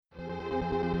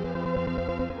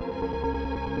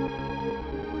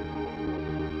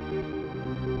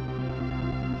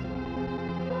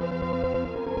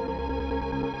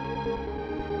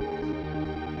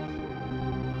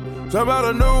Jump out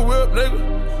a new whip,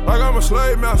 nigga, like I'm a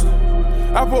slave master.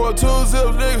 I pull 2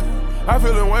 zips, nigga, I'm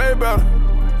feeling way better.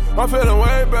 I'm feeling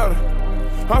way better.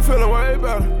 I'm feeling way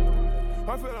better.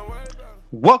 I'm feeling way better.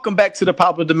 Welcome back to the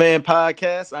Popular Demand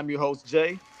Podcast. I'm your host,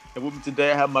 Jay. And with me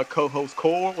today, I have my co-host,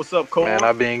 Core. What's up, Core? Man,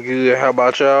 I've been good. How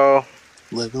about y'all?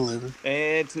 Living.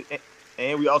 And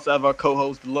we also have our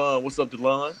co-host, DeLon. What's up,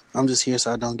 DeLon? I'm just here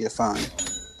so I don't get fined.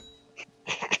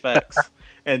 Facts.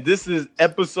 And this is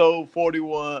episode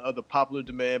 41 of the Popular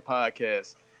Demand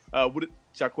Podcast.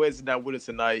 Jaquez is not with us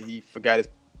tonight. He forgot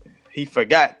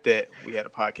that we had a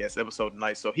podcast episode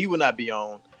tonight, so he will not be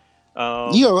on.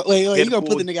 You gonna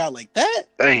put the nigga out like that?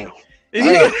 Damn.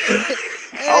 Hey,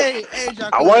 Jaquez,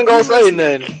 I wasn't gonna say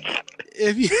nothing.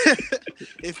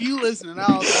 If you listening,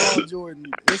 I'll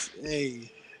Jordan.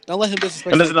 Don't let him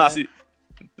disrespect.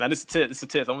 Now this is a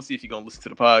test. I want to see if you're gonna listen to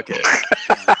the podcast.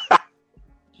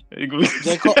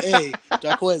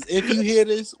 Jaquez, if you hear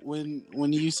this, when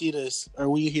you see this or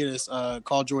when you hear this,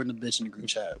 call Jordan a bitch in the group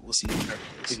chat. We'll see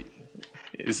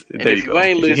There you go. You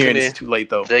ain't listening, it's too late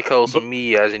though. J. Cole's and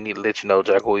me, I just need to let you know,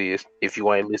 Jaquez, if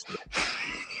you ain't listening.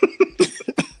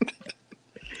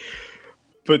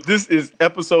 But this is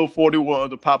episode 41 of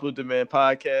the Popular Demand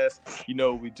Podcast. You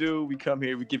know what we do. We come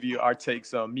here, we give you our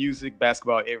takes on music,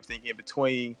 basketball, everything in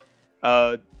between.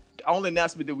 The only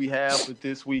announcement that we have for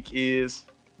this week is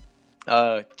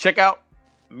check out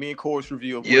me and Core's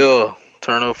review of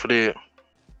turn up for that.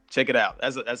 Check it out.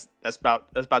 That's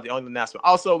about the only announcement.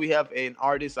 Also, we have an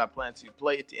artist I plan to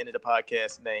play at the end of the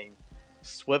podcast named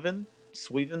Swevin.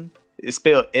 It's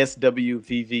spelled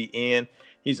SWVVN.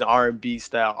 He's an R&B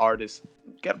style artist.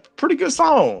 Got a pretty good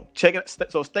song. Check it.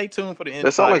 So stay tuned for the end.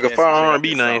 That sounds like a fire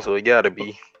R&B name, so it gotta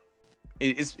be.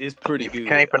 It's pretty good. You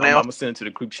can't pronounce. I'm gonna send it to the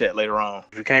group chat later on.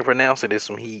 If you can't pronounce it, it's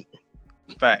some heat.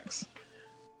 Facts.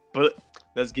 But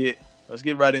let's get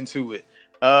right into it.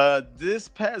 This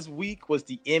past week was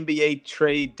the NBA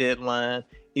trade deadline.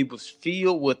 It was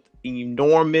filled with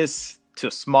enormous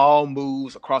to small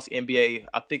moves across the NBA.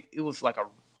 I think it was like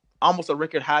almost a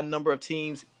record high number of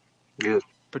teams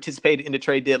participated in the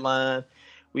trade deadline.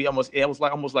 It was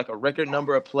almost like a record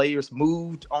number of players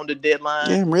moved on the deadline.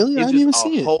 Damn, really? I didn't even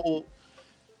see it.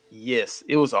 Yes,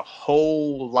 it was a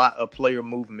whole lot of player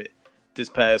movement this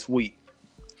past week.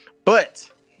 But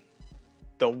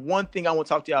the one thing I want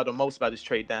to talk to y'all the most about this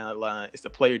trade deadline is the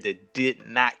player that did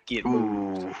not get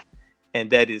moved. And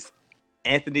that is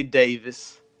Anthony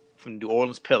Davis from New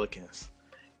Orleans Pelicans,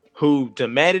 who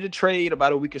demanded a trade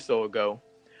about a week or so ago,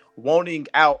 wanting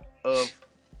out of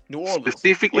New Orleans.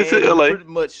 Specifically to LA. Pretty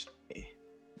much,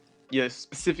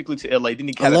 specifically to LA. Then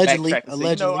he kind of backtracked and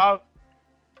said,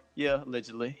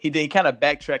 allegedly. He then kind of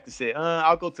backtracked and said,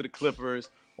 I'll go to the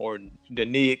Clippers or the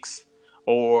Knicks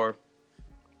or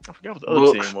I forgot what the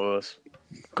other team was.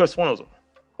 Because one of them.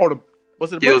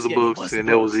 Was it the Bucks? It was the Bucks, and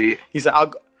that was it. He said, I'll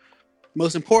go.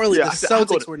 Most importantly, the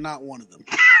Celtics were not one of them.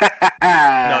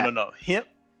 No. Him,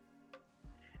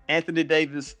 Anthony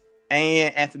Davis,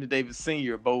 and Anthony Davis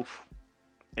Sr. both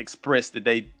expressed that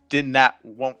they did not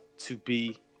want to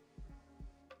be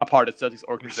a part of the Celtics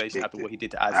organization after what he did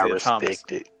to Isaiah Thomas.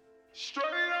 Straight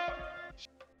up.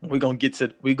 We're gonna get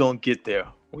there.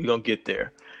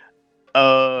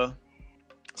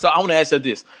 So I want to ask you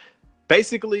this.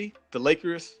 Basically, the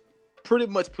Lakers pretty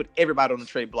much put everybody on the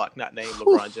trade block, not named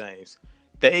LeBron James.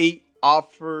 They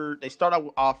started out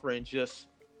with offering just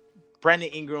Brandon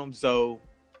Ingram, Zoe,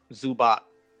 Zubac,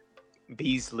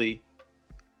 Beasley,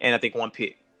 and I think one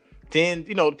pick. Then,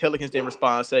 the Pelicans didn't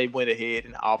respond, so they went ahead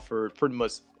and offered pretty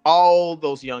much all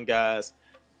those young guys,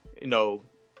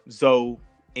 Zoe,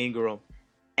 Ingram,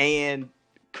 and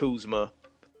Kuzma,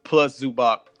 plus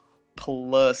Zubac,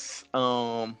 plus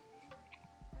some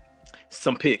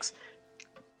picks.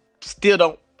 Still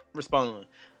don't respond.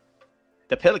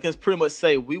 The Pelicans pretty much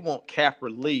say, we want cap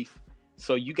relief,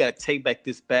 so you got to take back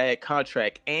this bad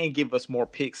contract and give us more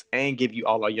picks and give you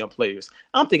all our young players.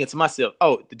 I'm thinking to myself,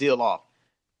 the deal off.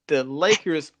 The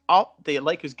Lakers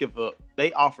give up.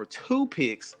 They offer 2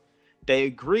 picks. They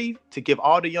agree to give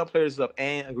all the young players up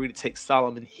and agree to take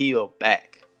Solomon Hill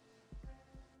back.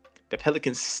 The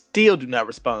Pelicans still do not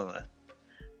respond.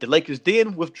 The Lakers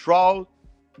then withdraw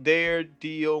their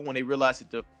deal when they realized that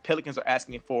the Pelicans are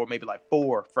asking for maybe like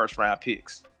 4 first-round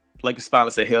picks. Lakers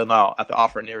finally said, hell no, after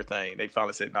offering everything. They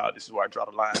finally said, no, this is where I draw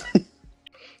the line.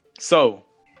 So,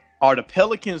 are the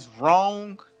Pelicans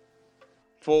wrong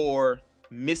for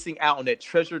missing out on that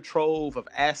treasure trove of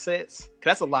assets?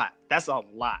 That's a lot. That's a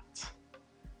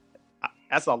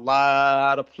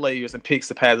lot of players and picks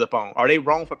to pass up on. Are they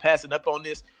wrong for passing up on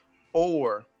this?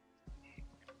 Or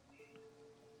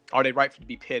are they right to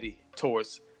be petty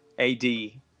towards AD,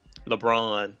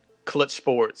 LeBron, Clutch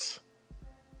Sports,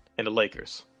 and the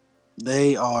Lakers.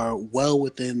 They are well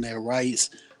within their rights.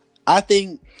 I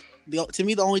think, to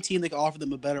me, the only team that can offer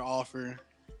them a better offer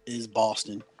is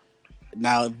Boston.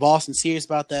 Now, if Boston's serious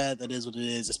about that, that is what it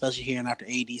is, especially hearing after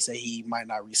AD say he might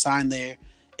not re-sign there.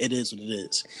 It is what it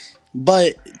is.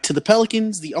 But to the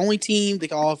Pelicans, the only team that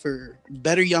can offer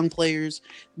better young players,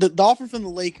 the offer from the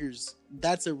Lakers,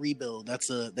 that's a rebuild. That's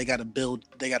a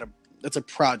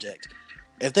project.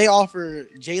 If they offer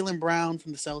Jaylen Brown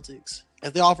from the Celtics,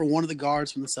 if they offer one of the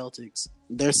guards from the Celtics,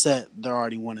 they're set. They're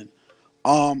already winning.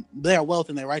 They are well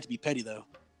within their right to be petty though,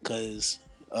 because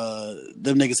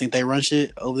them niggas think they run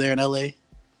shit over there in LA,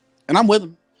 and I'm with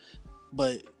them.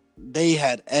 But they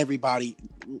had everybody.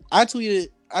 I tweeted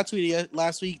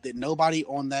last week that nobody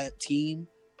on that team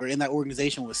or in that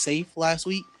organization was safe last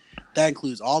week. That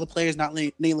includes all the players not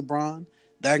named LeBron.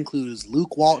 That includes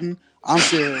Luke Walton. I'm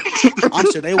sure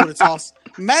they would have tossed.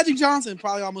 Magic Johnson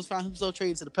probably almost found himself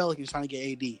traded to the Pelicans trying to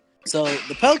get AD. So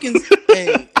the Pelicans,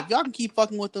 hey, if y'all can keep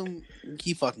fucking with them,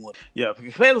 keep fucking with them. Yeah,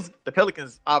 the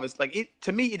Pelicans, obviously,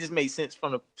 to me, it just made sense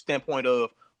from the standpoint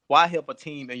of why help a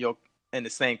team in the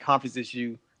same conference as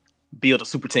you build a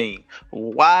super team?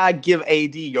 Why give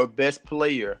AD your best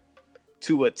player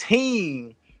to a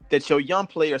team that your young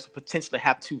players potentially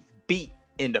have to beat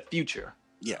in the future?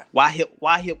 Yeah. Why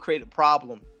help create a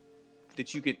problem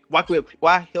that you could?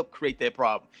 Why help create that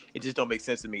problem? It just don't make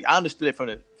sense to me. I understood it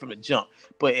from the jump,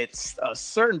 but at a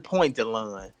certain point,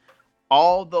 Delon,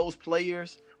 all those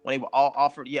players when they were all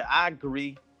offered, yeah, I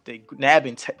agree. They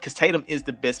nabbing because Tatum is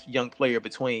the best young player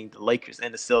between the Lakers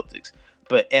and the Celtics.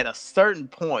 But at a certain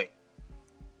point,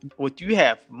 when you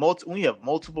have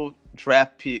multiple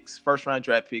draft picks, first round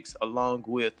draft picks, along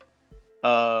with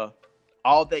all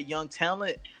that young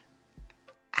talent.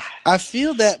 I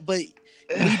feel that, but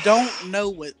we don't know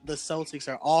what the Celtics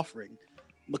are offering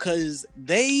because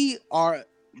they're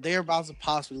about to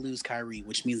possibly lose Kyrie,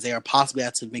 which means they are possibly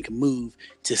have to make a move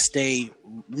to stay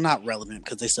not relevant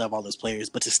because they still have all those players,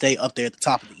 but to stay up there at the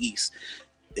top of the East.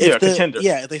 Contender.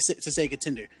 Yeah, if they to say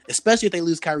contender, especially if they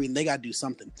lose Kyrie and they got to do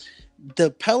something.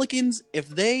 The Pelicans, if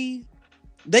they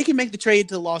can make the trade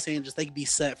to Los Angeles, they can be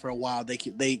set for a while. They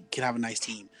can have a nice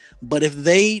team. But if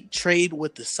they trade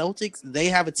with the Celtics, they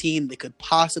have a team that could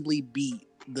possibly beat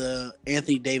the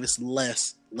Anthony Davis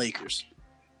less Lakers.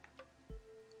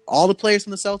 All the players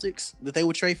from the Celtics that they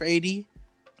would trade for AD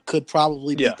could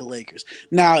probably beat the Lakers.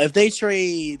 Now, if they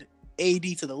trade AD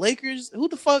to the Lakers, who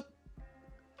the fuck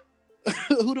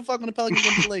on the Pelicans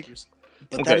going to the Lakers?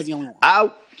 But that is the only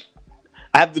one.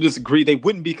 I have to disagree. They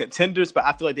wouldn't be contenders, but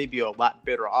I feel like they'd be a lot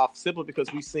better off simply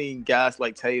because we've seen guys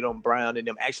like Tatum, Brown, and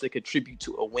them actually contribute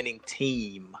to a winning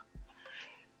team.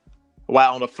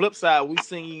 While on the flip side, we've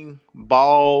seen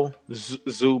Ball,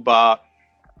 Zubac,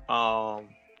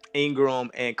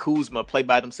 Ingram, and Kuzma play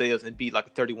by themselves and beat like a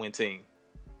 30-win team.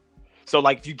 So,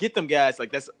 like, if you get them guys,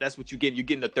 like that's what you get. You're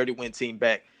getting a 30-win team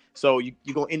back. So you're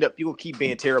gonna keep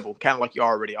being terrible, kind of like you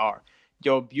already are.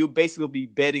 You'll basically be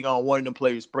betting on one of them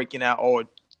players breaking out, or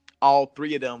all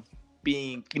three of them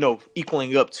being,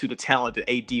 equaling up to the talent that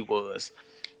AD was.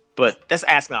 But that's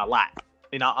asking a lot,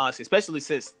 honestly, especially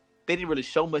since they didn't really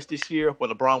show much this year.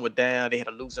 When LeBron went down, they had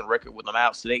a losing record with them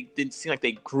out, so they didn't seem like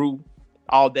they grew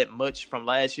all that much from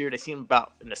last year. They seemed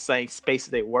about in the same space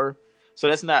that they were. So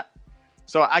that's not.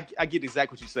 So I get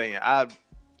exactly what you're saying.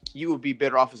 You would be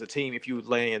better off as a team if you would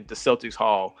land the Celtics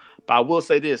Hall. But I will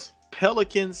say this: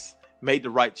 Pelicans made the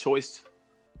right choice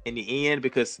in the end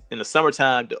because in the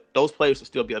summertime, those players will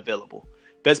still be available.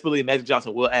 Best believe Magic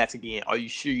Johnson will ask again, are you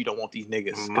sure you don't want these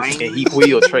niggas? And he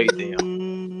will trade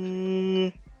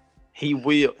them. He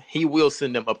will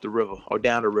send them up the river or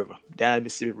down the river, down the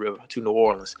Mississippi River to New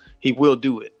Orleans. He will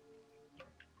do it.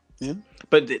 Yeah.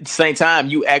 But at the same time,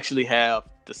 you actually have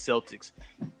the Celtics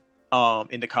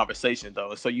in the conversation,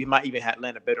 though. So you might even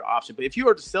land a better option. But if you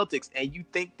are the Celtics and you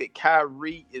think that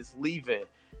Kyrie is leaving,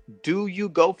 do you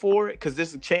go for it? Because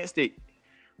there's a chance that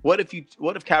what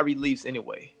if Kyrie leaves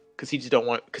anyway? Because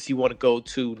he want to go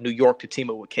to New York to team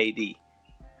up with KD,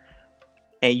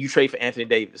 and you trade for Anthony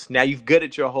Davis. Now you've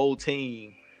gutted your whole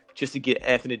team just to get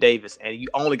Anthony Davis, and you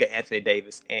only got Anthony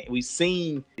Davis, and we've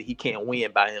seen that he can't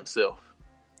win by himself.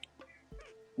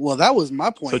 Well, that was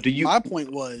my point. So my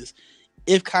point was,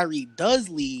 if Kyrie does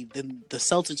leave, then the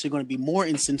Celtics are going to be more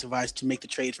incentivized to make the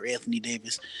trade for Anthony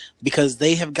Davis because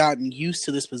they have gotten used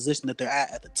to this position that they're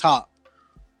at the top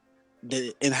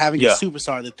and having a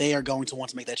superstar that they are going to want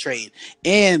to make that trade.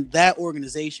 And that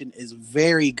organization is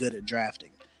very good at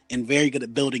drafting and very good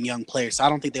at building young players. So I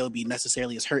don't think they will be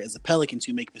necessarily as hurt as the Pelicans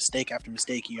who make mistake after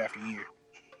mistake year after year.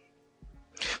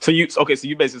 So you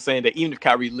basically saying that even if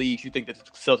Kyrie leaves, you think that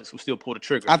the Celtics will still pull the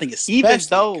trigger? I think especially even if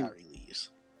though Kyrie leaves.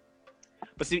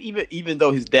 But see, even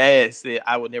though his dad said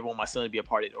I would never want my son to be a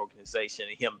part of the organization,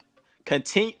 and him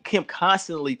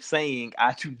constantly saying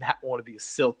I do not want to be a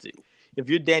Celtic. If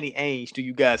you're Danny Ainge, do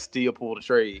you guys still pull the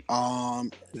trade?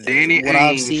 Danny what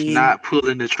I've Ainge seen, not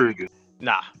pulling the trigger.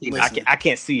 Nah, Listen. I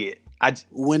can't see it.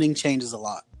 winning changes a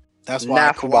lot. That's why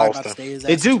Not for Kawhi about to Boston. stay his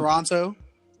They ass in do. Toronto.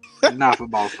 Not for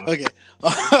Boston. Okay.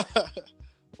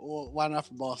 Well, why not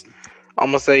for Boston? I'm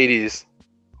gonna say this: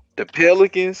 the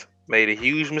Pelicans made a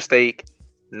huge mistake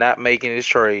not making this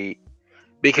trade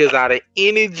because out of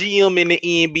any GM in the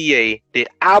NBA that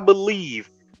I believe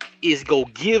is gonna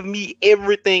give me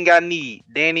everything I need,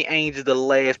 Danny Ainge is the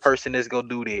last person that's gonna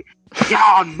do that.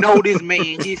 Y'all know this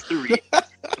man history.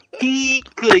 He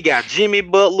could have got Jimmy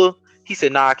Butler. He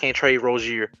said, "Nah, I can't trade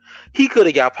Rozier." He could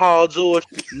have got Paul George.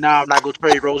 Nah, I'm not gonna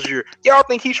trade Rozier. Y'all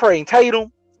think he trading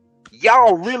Tatum?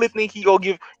 Y'all really think he gonna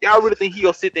give? Y'all really think he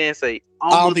gonna sit there and say, I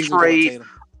 "I'm don't gonna think we're going to trade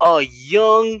a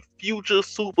young future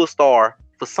superstar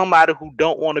for somebody who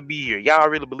don't want to be here"? Y'all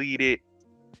really believe it?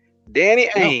 Danny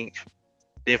Ainge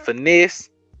then finesse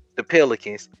the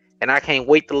Pelicans, and I can't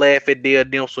wait to laugh at their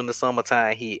dimps when the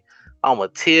summertime hit. I'm gonna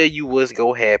tell you what's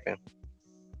gonna happen.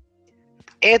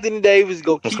 Anthony Davis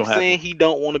gonna keep saying he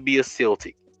don't want to be a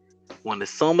Celtic. When the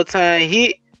summertime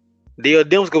hit, their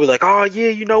dimps gonna be like, "Oh yeah,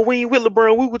 you know we ain't with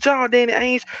LeBron, we with y'all, Danny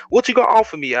Ainge. What you gonna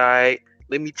offer me?" All right,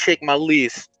 let me check my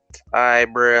list. All right,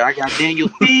 bro, I got Daniel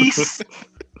Theis.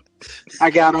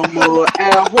 I got Al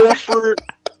Horford.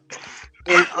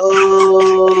 And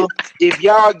if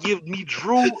y'all give me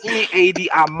Drew and AD,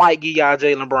 I might give y'all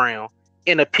Jaylen Brown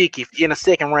in a pick in a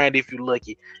second round if you're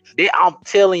lucky. I'm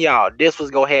telling y'all, this was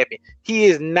gonna happen. He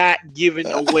is not giving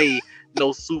away no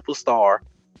superstar.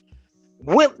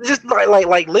 When just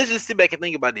like let's just sit back and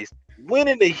think about this. When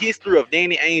in the history of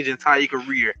Danny Ainge's entire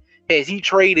career has he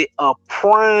traded a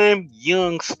prime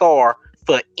young star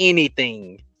for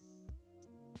anything?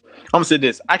 I'm gonna say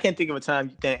this. I can't think of a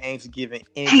time that Ainge giving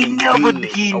He anything never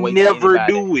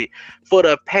do it. For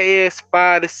the past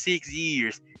 5 to 6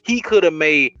 years, he could have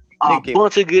made a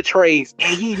bunch of good trades,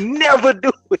 and he never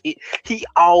do it. He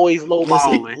always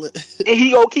lowballing, and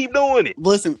he gonna keep doing it.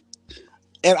 Listen,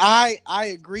 and I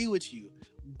agree with you,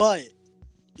 but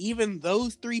even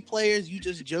those three players you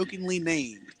just jokingly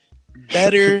named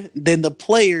better than the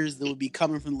players that would be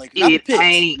coming from the Lakers.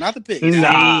 Not the picks.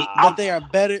 Nah, but they are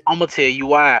better. I'm gonna tell you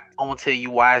why.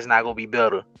 It's not gonna be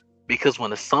better. Because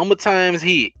when the summertime's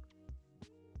hit,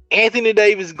 Anthony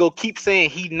Davis go keep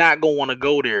saying he not gonna want to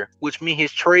go there, which means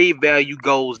his trade value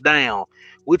goes down.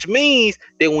 Which means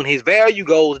that when his value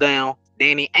goes down,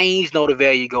 Danny Ainge know the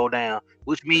value go down.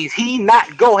 Which means he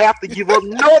not gonna have to give up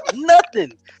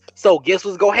nothing. So guess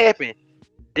what's gonna happen?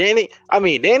 Danny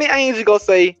Ainge is gonna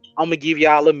say, "I'm gonna give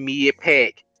y'all a mid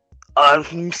pack, a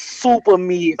super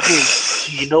mid pack."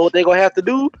 You know what they gonna have to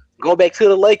do? Go back to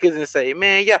the Lakers and say,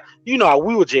 "Man, yeah, you know how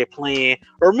we were just playing.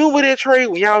 Remember that trade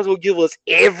when y'all was gonna give us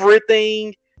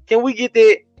everything? Can we get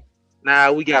that?"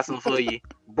 Nah, we got something for you.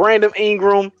 Brandon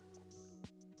Ingram,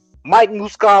 Mike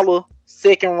Muscala,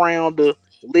 second rounder.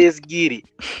 Let's get it.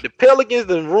 The Pelicans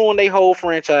done ruined their whole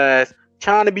franchise,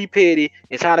 trying to be petty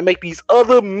and trying to make these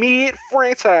other mid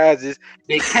franchises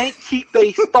that can't keep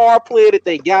their star player that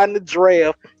they got in the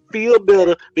draft feel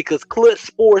better because Clutch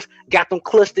Sports got them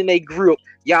clutched in their grip.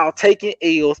 Y'all taking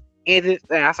L's. I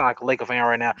sound like a Laker fan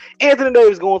right now. Anthony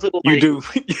Davis going to the Lakers.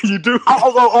 You do.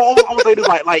 I'm gonna say this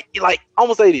like I'm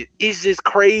gonna say this. It's just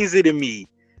crazy to me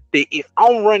that if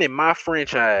I'm running my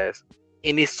franchise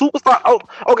and this superstar, okay,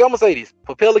 I'm gonna say this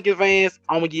for Pelicans fans.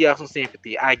 I'm gonna give y'all some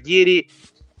sympathy. I get it.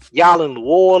 Y'all in New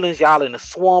Orleans, y'all in the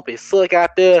swamp. It suck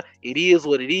out there. It is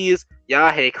what it is.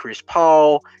 Y'all had Chris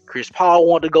Paul. Chris Paul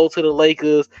wanted to go to the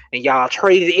Lakers, and y'all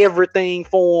traded everything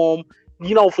for him.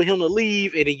 You know, for him to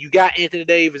leave, and then you got Anthony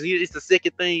Davis. It's the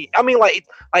second thing. I mean, like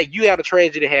you had a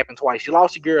tragedy happen twice. You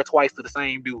lost your girl twice to the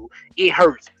same dude. It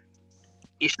hurts.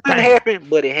 It shouldn't happen,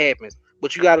 but it happens.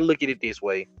 But you got to look at it this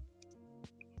way.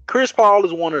 Chris Paul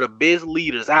is one of the best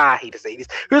leaders. I hate to say this.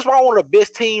 Chris Paul, one of the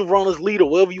best team runners, leader,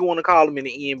 whatever you want to call him in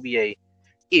the NBA.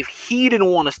 If he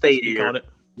didn't want to stay there,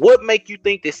 what make you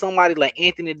think that somebody like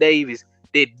Anthony Davis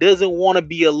that doesn't want to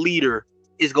be a leader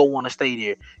is going to want to stay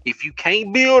there? If you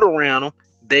can't build around them,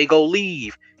 they go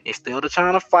leave. Instead of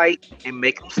trying to fight and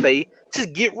make them stay,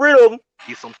 just get rid of them.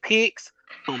 Get some picks,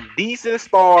 some decent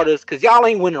starters, because y'all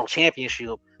ain't winning no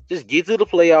championship. Just get to the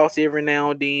playoffs every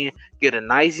now and then, get a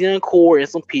nice young core and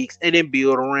some picks, and then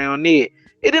build around it.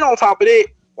 And then on top of that,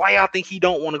 why y'all think he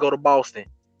don't want to go to Boston?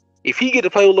 If he get to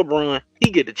play with LeBron, he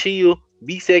get to chill,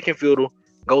 be second fiddle,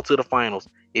 go to the finals.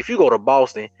 If you go to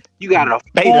Boston, you got a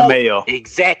Beta male.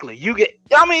 Exactly. You get.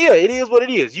 I mean, yeah, it is what it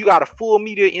is. You got a full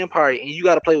media empire, and you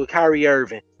got to play with Kyrie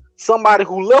Irving, somebody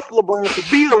who left LeBron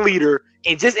to be a leader,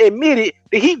 and just admitted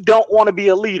that he don't want to be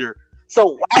a leader.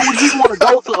 So why would he want to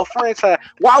go to a franchise?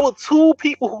 Why would two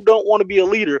people who don't want to be a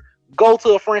leader go to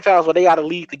a franchise where they got to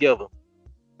leave together?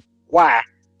 Why?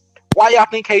 Why y'all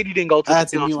think KD didn't go to the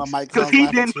Celtics? Because he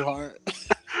didn't. Too hard.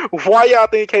 Why y'all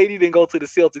think KD didn't go to the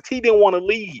Celtics? He didn't want to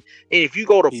leave. And if you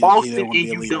go to Boston and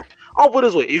you don't, I'll put it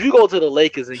this way: if you go to the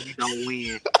Lakers and you don't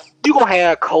win, you gonna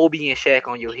have Kobe and Shaq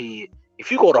on your head.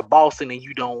 If you go to Boston and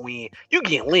you don't win, you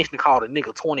getting lynched and called a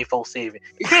nigga 24/7.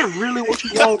 Is that really what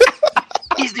you want?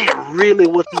 Is that really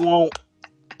what you want?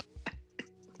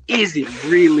 Is it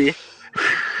really?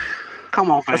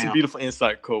 Come on, fam. That's a beautiful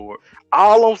insight, Cole.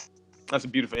 All of That's a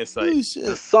beautiful insight.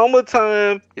 the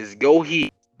summertime is go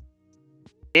hit.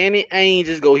 Danny Ainge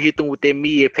just go hit them with that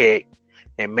mid pack,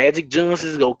 and Magic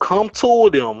Johnson's go come to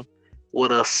them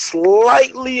with a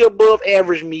slightly above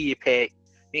average mid pack.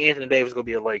 And Anthony Davis gonna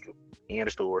be a Laker. End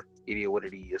of story. It is what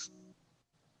it is.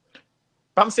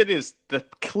 But I'm saying this: the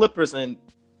Clippers and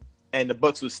the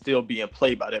Bucks would still be in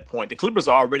play by that point. The Clippers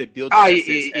are already building.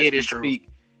 It is true.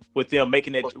 With them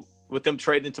making it, with them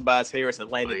trading Tobias Harris and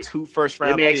landing 2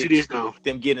 first-round Let me picks. ask you this though: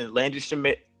 them getting Landry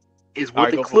Shamet. is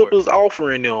what the Clippers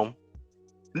offering them?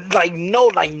 Like no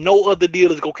other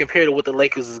deal is gonna compare to what the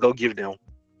Lakers is gonna give them,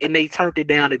 and they turned it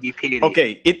down to be petty.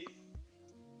 Okay,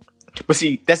 but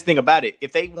see, that's the thing about it.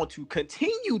 If they want to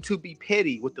continue to be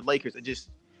petty with the Lakers, it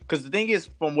just because the thing is,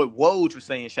 from what Woj was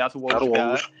saying, shout out to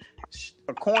Woj,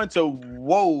 according to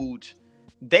Woj,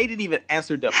 they didn't even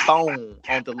answer the phone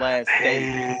on the last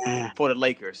day for the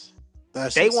Lakers.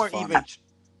 They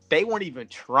weren't even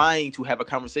trying to have a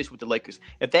conversation with the Lakers.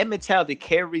 If that mentality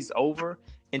carries over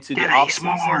into the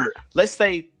offseason, let's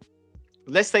say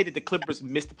that the Clippers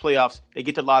miss the playoffs, they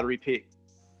get the lottery pick.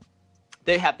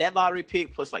 They have that lottery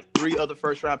pick plus like 3 other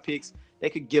first-round picks. They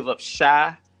could give up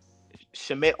Shai,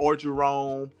 Shamet or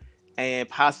Jerome, and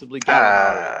possibly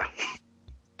Gallinari.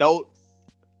 Though,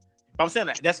 I'm saying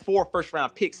that's 4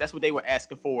 first-round picks. That's what they were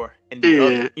asking for, and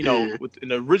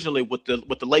originally with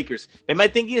the Lakers. They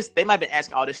might think they might have been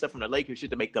asking all this stuff from the Lakers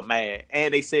just to make them mad,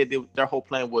 and they said their whole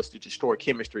plan was to destroy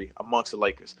chemistry amongst the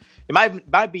Lakers. It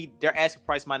might be their asking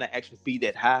price might not actually be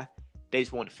that high. They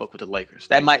just wanted to fuck with the Lakers.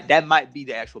 That might be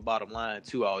the actual bottom line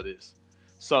to all this.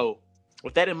 So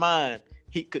with that in mind,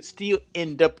 he could still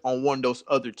end up on one of those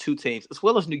other 2 teams, as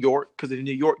well as New York, because if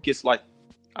New York gets like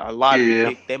a lottery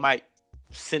pick, they might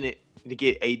send it to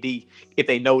get AD if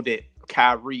they know that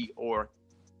Kyrie or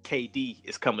KD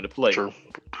is coming to play. True.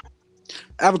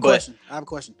 I have a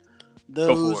question.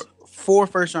 Those 4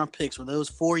 first-round picks, were those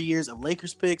 4 years of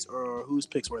Lakers picks, or whose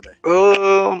picks were they?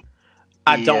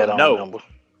 I don't know. Remember.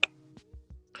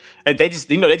 And they just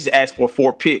asked for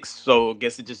 4 picks. So I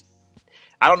guess it just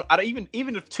I don't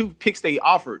even the 2 picks they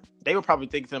offered, they were probably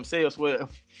thinking to themselves, well, if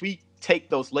we take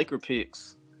those Laker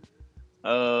picks,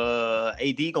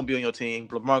 AD gonna be on your team,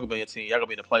 LeBron gonna be on your team, y'all gonna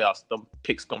be in the playoffs. Them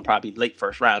picks gonna probably be late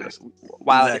first rounders.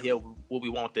 Why the hell would we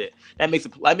want that? That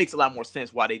makes a lot more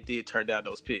sense why they did turn down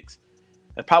those picks.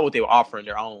 That's probably what they were offering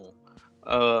their own.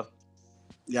 I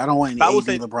don't want any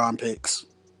AD LeBron picks.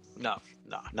 No,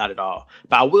 not at all.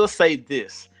 But I will say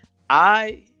this: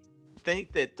 I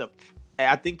think that the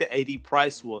AD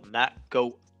price will not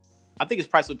go. I think his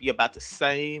price will be about the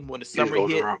same when the summer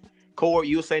hit. Corey,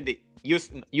 you were saying that you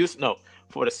no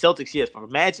for the Celtics, yes. For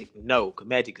Magic, no, because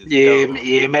Magic is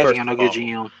Magic ain't no good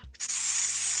GM.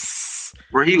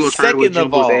 Where he was trying with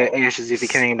Jimbo's ashes if he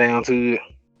came down to it.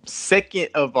 Second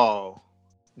of all,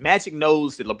 Magic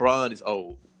knows that LeBron is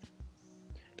old.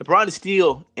 LeBron is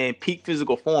still in peak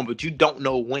physical form, but you don't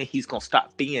know when he's gonna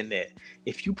stop being that.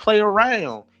 If you play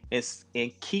around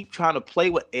and keep trying to play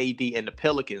with AD and the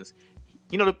Pelicans,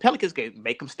 the Pelicans can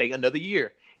make them stay another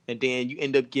year, and then you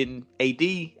end up getting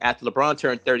AD after LeBron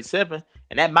turned 37,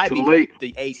 and that might be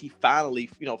the age he finally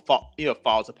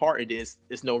falls apart, and then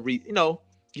it's no reason.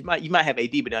 You might have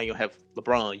AD, but now you don't have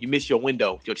LeBron. You miss your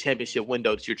window, your championship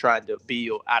window that you're trying to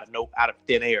build out of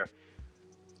thin air.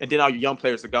 And then all your young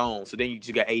players are gone. So then you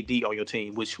just got AD on your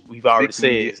team, which we've already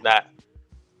said is not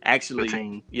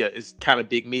actually, it's kind of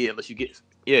big mid unless you get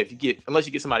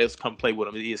somebody else to come play with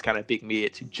him. It is kind of big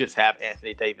mid to just have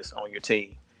Anthony Davis on your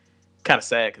team. Kind of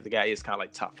sad because the guy is kind of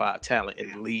like top 5 talent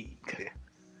in the league.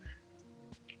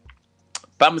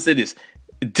 But I'm gonna say this: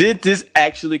 did this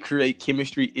actually create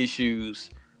chemistry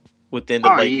issues within the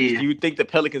Lakers? Yeah. Do you think the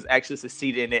Pelicans actually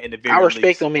succeeded in that? In the very I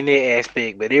respect them in that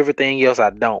aspect, but everything else I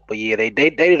don't. But yeah, they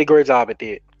did a great job at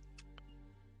that.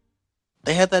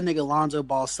 They had that nigga Lonzo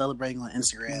Ball celebrating on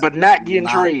Instagram, but not getting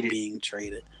being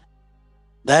traded.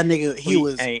 That nigga, he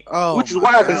was. ain't. Oh, which is my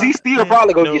wild because God. he's still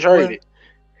probably gonna No, get traded.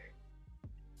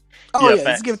 Oh Yeah, yeah,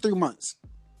 facts. just give it 3 months.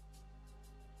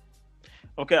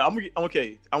 Okay, I'm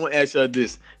gonna ask you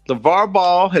this: LeVar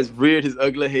Ball has reared his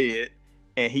ugly head,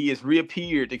 and he has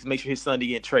reappeared to make sure his son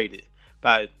didn't get traded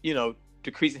by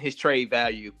decreasing his trade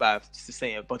value by just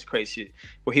saying a bunch of crazy shit.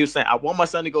 Where he was saying, "I want my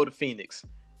son to go to Phoenix.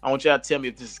 I want y'all to tell me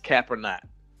if this is cap or not."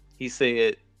 He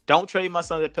said, "Don't trade my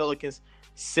son to the Pelicans.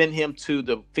 Send him to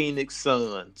the Phoenix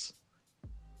Suns,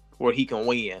 where he can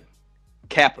win.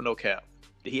 Cap or no cap."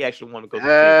 Did he actually want to go to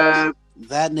Phoenix?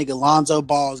 That nigga Lonzo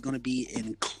Ball is gonna be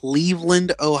in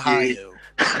Cleveland, Ohio.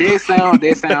 That sound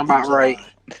about right.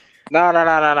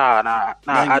 Nah.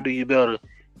 I do you better.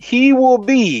 He will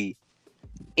be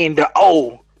in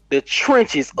the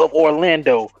trenches of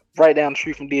Orlando, right down the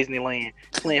street from Disneyland,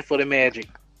 playing for the Magic.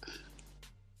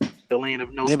 The land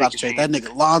of no. They about to trade that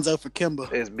nigga Lonzo for Kimba.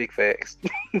 That's big facts.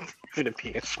 Finna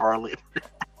be in Charlotte.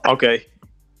 Okay.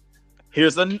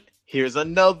 Here's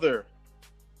another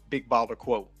big baller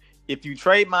quote. If you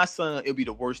trade my son, it'll be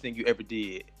the worst thing you ever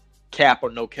did. Cap or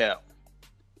no cap.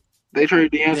 They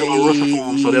traded D'Angelo Russell for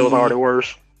him, so that was already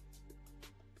worse.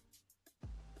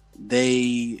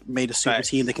 They made a super Facts.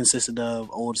 team that consisted of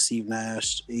old Steve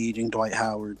Nash, aging Dwight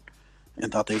Howard,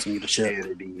 and thought they was gonna get a chip. Yeah,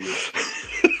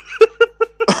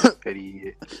 they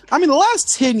did. I mean, the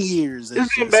last 10 years,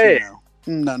 It's been just, bad.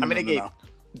 No. I mean, no.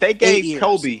 they 8 gave years.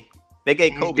 Kobe. They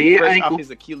gave Kobe Dead fresh ankle. off his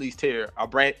Achilles tear.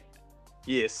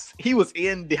 Yes, he was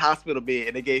in the hospital bed,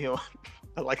 and they gave him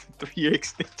like a 3-year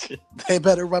extension. They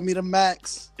better run me the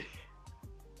max.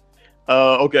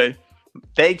 Okay.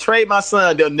 They trade my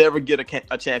son, they'll never get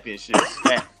a championship.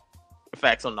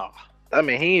 Facts or not? I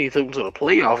mean, he ain't took him to the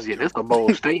playoffs yet. That's a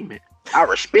bold statement. I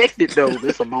respect it though.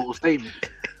 That's a bold statement.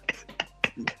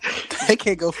 They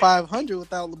can't go 500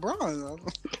 without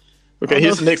LeBron. Okay,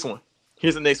 here's the next one.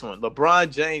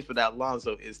 LeBron James without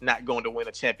Lonzo is not going to win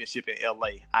a championship in LA.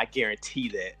 I guarantee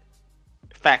that.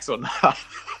 Facts or not?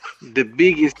 The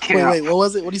biggest cap Wait, what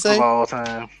was it? What did you say? of all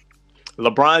time.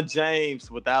 LeBron James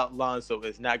without Lonzo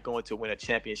is not going to win a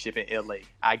championship in LA.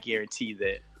 I guarantee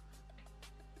that.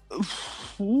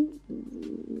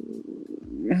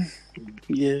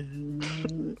 Yeah.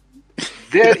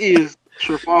 That is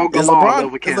Trafalgar Is Law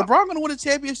level LeBron cap. going to win a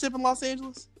championship in Los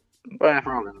Angeles?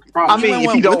 Probably. I mean, win if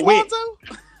one he don't with win, Lonzo?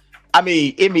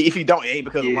 if he don't, it ain't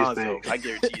because of Yes, Lonzo. thanks. I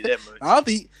guarantee you that much. I don't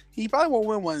think he probably won't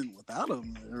win one without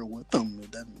him or with him.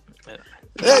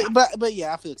 Yeah. But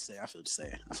yeah, I feel what you're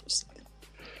saying.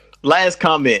 Last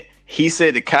comment. He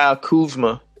said that Kyle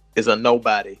Kuzma is a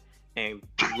nobody, and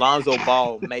Lonzo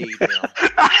Ball made him.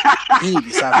 He need to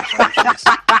be siphoned the fucking face.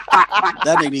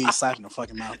 That nigga need to siphon the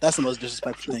fucking mouth. That's the most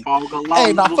disrespectful thing. Trafalgar Law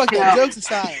Hey, nah, level fuck that. cap.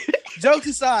 Jokes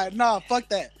aside, nah, fuck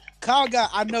that.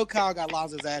 I know Kyle got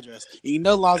Lonzo's address. And you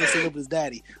know Lonzo still with his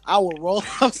daddy. I will roll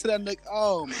up to that nigga.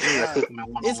 Oh my Yeah, I god, took him at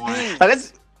it's 1-on-1. hands. Like,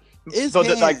 that's It's so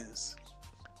that, hands.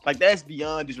 like that's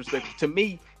beyond disrespectful. To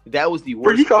me, that was the Bro,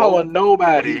 worst. you call quote. a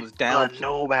nobody. He was down. A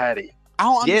nobody. I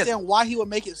don't Yes. understand why he would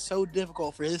make it so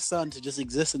difficult for his son to just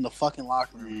exist in the fucking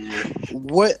locker room. Yeah.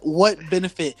 What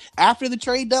benefit after the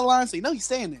trade deadline? So you know he's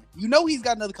staying there. You know he's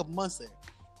got another couple months there.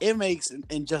 It makes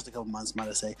in just a couple months, might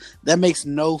I say, that makes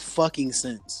no fucking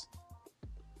sense.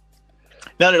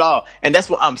 None at all. And that's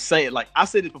what I'm saying. Like I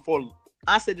said this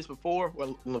before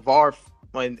when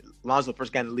Lonzo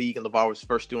first got in the league and LeVar was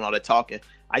first doing all that talking.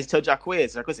 I used to tell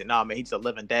Jaquez said, nah, man, he's a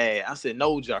living dad. I said,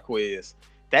 no, Jaquez.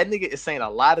 That nigga is saying a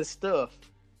lot of stuff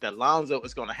that Lonzo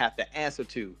is going to have to answer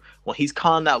to. When he's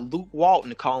calling out Luke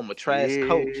Walton and calling him a trash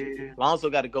coach, Lonzo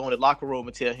got to go in the locker room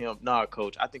and tell him, nah,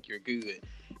 coach, I think you're good.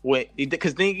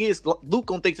 Because the thing is, Luke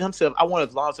going to think to himself, I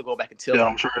want Lonzo to go back and tell Yeah,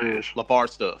 him I'm trash. LeVar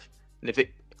stuff.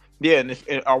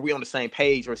 And are we on the same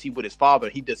page, or is he with his father?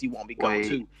 He want me gone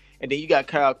too. And then you got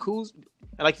Kyle Kuzma.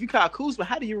 And like, if you Kyle Kuzma,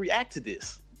 how do you react to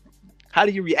this? How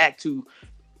do you react to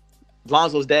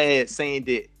Lonzo's dad saying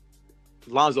that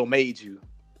Lonzo made you?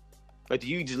 Or do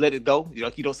you just let it go? You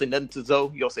don't say nothing to Zoe.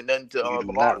 You don't say nothing to You do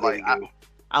LeVar. not let Like it go.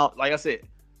 I don't. Like I said,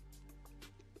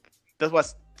 that's why.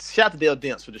 Shout out to Dale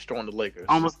Demps for destroying the Lakers.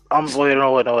 I'm wait.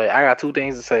 I got two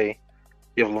things to say.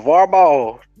 If LeVar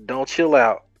Ball don't chill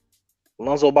out,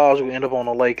 Lonzo Ball will end up on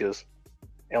the Lakers,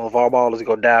 and LeVar Ball is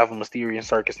gonna die from Mysterious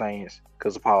circus things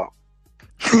because of Pop.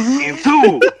 And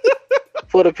two,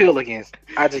 for the Pelicans,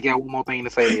 I just got one more thing to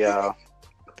say, y'all.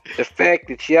 The fact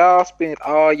that y'all spent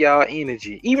all y'all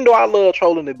energy, even though I love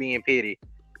trolling and being petty,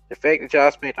 the fact that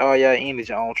y'all spent all y'all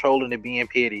energy on trolling and being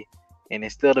petty, and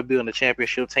instead of building a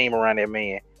championship team around that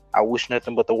man, I wish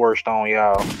nothing but the worst on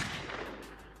y'all.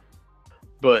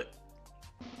 But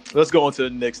let's go on to the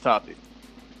next topic.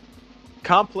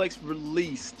 Complex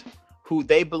released who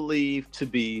they believe to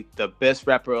be the best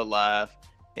rapper alive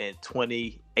in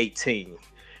 2018.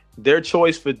 Their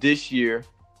choice for this year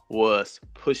was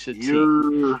Pusha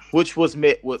T, which was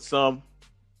met with some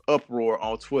uproar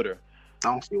on Twitter. I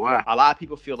don't see why. A lot of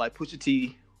people feel like Pusha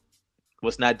T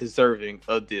was not deserving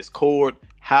of this. Cord,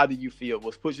 how do you feel?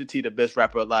 Was Pusha T the best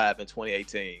rapper alive in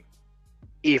 2018?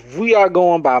 If we are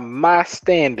going by my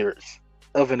standards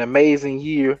of an amazing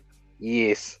year,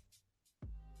 yes.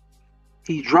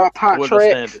 He dropped hot What are the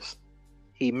tracks. standards?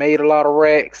 He made a lot of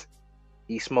racks.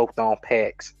 He smoked on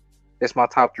packs. That's my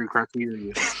top 3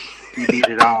 criteria. He did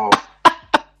it all.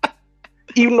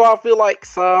 Even though I feel like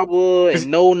Saba and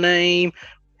No Name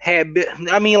had,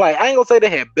 I ain't gonna say they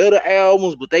had better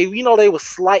albums, but they were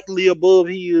slightly above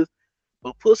his.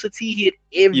 But Pusha T hit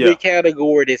every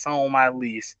category that's on my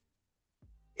list.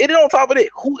 And then on top of that,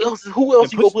 who else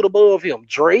you gonna put above him?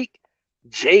 Drake,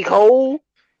 J. Cole,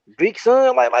 Big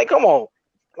Sean,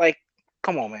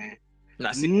 come on, man.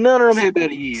 None of them had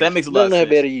better years. So that makes a lot of sense. None of them had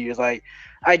better years.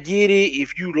 I get it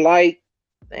if you like,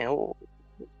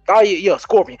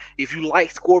 Scorpion. If you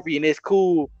like Scorpion, it's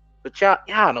cool. But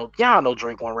y'all know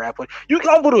Drake won rapper.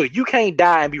 You can't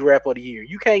die and be rapper of the year.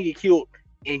 You can't get killed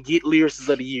and get lyricist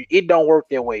of the year. It don't work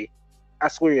that way. I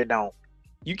swear it don't.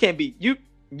 You can't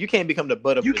become the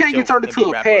butt of You the can't joke get turned and into be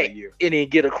a rapper of the pack year. and then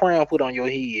get a crown put on your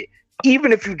head.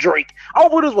 Even if you Drake. I'll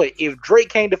put it this way. If Drake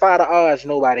can't defy the odds,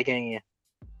 nobody can.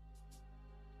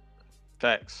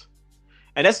 Facts.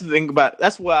 And that's the thing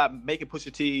that's why making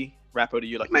Pusha T rapper of the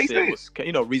year, like you said, was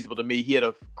reasonable to me. He had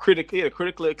a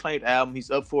critically acclaimed album.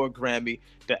 He's up for a Grammy.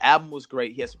 The album was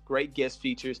great. He has some great guest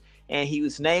features, and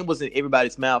his name was in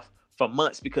everybody's mouth for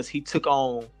months because he took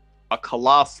on a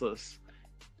colossus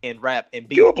in rap and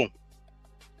beat Killed him.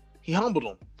 He humbled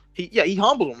him. He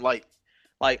humbled him. Like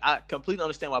I completely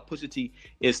understand why Pusha T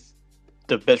is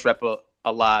the best rapper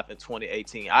alive in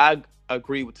 2018. I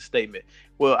agree with the statement.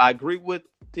 Well, I agree with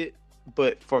it,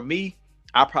 but for me,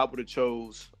 I probably would have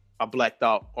chose a Black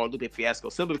Thought or a Lupe Fiasco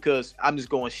simply because I'm just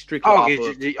going strictly off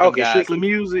of strictly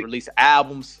music. Release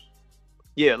albums.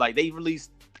 Yeah, like they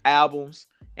released albums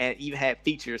and even had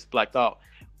features, Black Thought,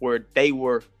 where they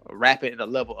were rapping at a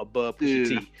level above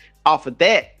Pusha T. Off of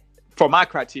that, for my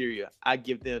criteria, I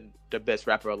give them the best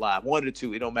rapper alive. One of the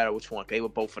two, it don't matter which one. They were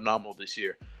both phenomenal this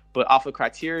year. But off of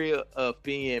criteria of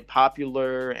being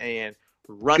popular and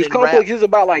running rap, Complex is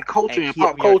about like culture and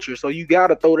pop culture, so you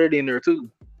gotta throw that in there too.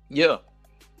 Yeah,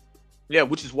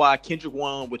 which is why Kendrick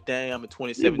won with Damn in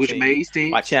 2017. Which made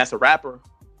sense. By Chance the Rapper.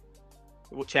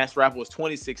 Chance the Rapper was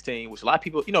 2016, which a lot of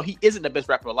people, he isn't the best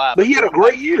rapper alive. But he had a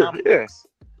great year. Yeah.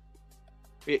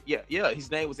 His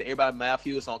name was in everybody's mouth.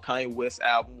 He was on Kanye West's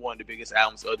album, one of the biggest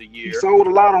albums of the year. He sold a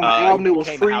lot on the album that was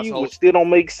free, which still don't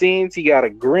make sense. He got a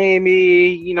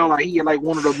Grammy. He had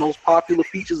one of the most popular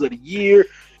features of the year.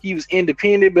 He was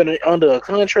independent, but under a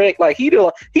contract. He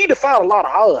defied a lot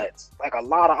of odds. A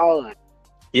lot of odds.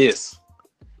 Yes.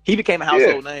 He became a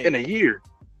household name. In a year.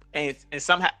 And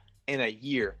somehow in a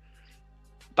year.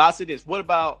 But I'll say this. What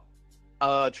about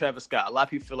Travis Scott? A lot of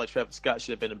people feel like Travis Scott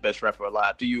should have been the best rapper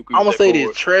alive. Do you agree I'm with going to that? say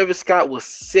this. Travis Scott was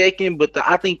second, but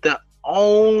I think the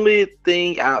only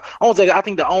thing I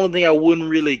wouldn't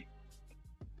really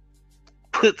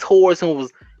put towards him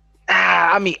was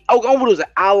I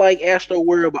like Astro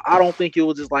World, but I don't think it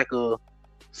was just like a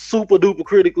super duper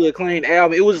critically acclaimed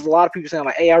album. It was just a lot of people saying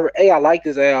I like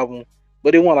this album,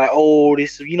 but it wasn't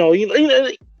this, you know what I'm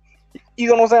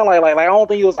saying? I don't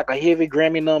think it was a heavy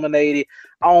Grammy nominated.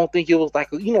 I don't think it was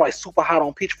super hot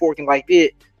on Pitchfork and like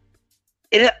that.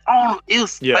 And I'm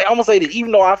gonna say that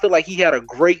even though I feel like he had a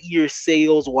great year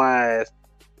sales wise.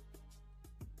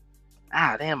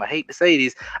 I hate to say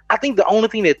this. I think the only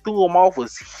thing that threw him off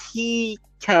was he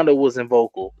kind of wasn't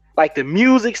vocal. The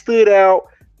music stood out,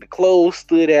 the clothes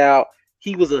stood out.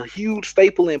 He was a huge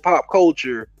staple in pop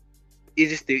culture. It's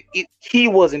just that he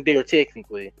wasn't there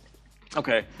technically.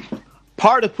 Okay.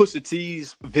 Part of Pusha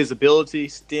T's visibility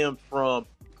stemmed from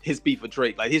his beef with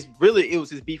Drake. It was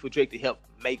his beef with Drake to help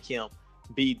make him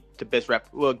be the best rapper.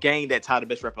 Well, gain that title,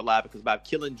 best rapper alive, because by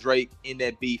killing Drake in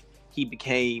that beef, he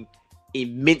became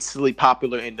immensely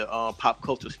popular in the pop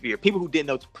culture sphere. People who didn't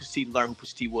know Pusha T learned who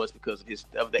Pusha T was because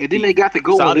of that. And then they got to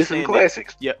go and listen to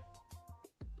classics. Yep.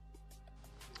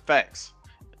 Facts.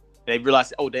 They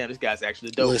realized, oh damn, this guy's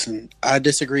actually dope. Listen, I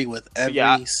disagree with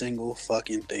every single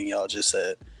fucking thing y'all just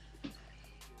said.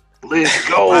 Let's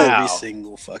go. Every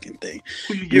single fucking thing.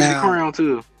 Who you give the crown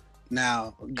to?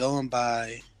 Now, going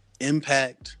by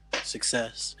impact,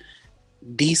 success,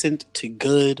 decent to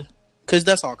good, because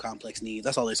that's all Complex needs.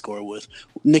 That's all they score with.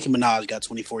 Nicki Minaj got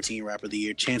 2014 Rapper of the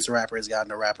Year. Chance the Rapper has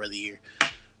gotten a Rapper of the Year.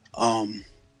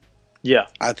 Yeah.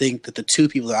 I think that the two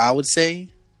people that I would say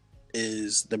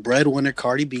is the breadwinner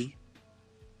Cardi B.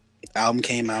 Album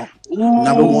came out. Ooh,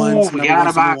 Number ones, forgot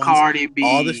about Cardi B.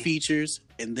 all the features,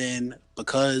 and then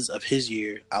because of his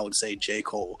year, I would say J.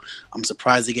 Cole. I'm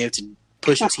surprised they gave it to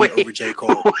Pusha T over J.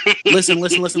 Cole. Listen.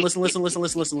 Listen.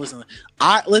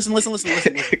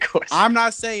 I'm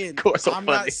not saying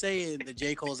that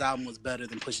J. Cole's album was better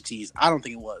than Pusha T's. I don't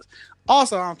think it was.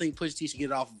 Also, I don't think Pusha T should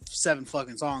get it off 7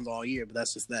 fucking songs all year, but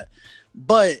that's just that.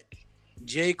 But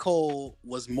J. Cole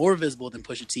was more visible than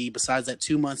Pusha T. Besides that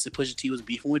 2 months that Pusha T was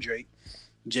beefing with Drake,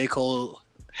 J. Cole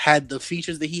had the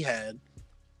features that he had,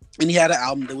 and he had an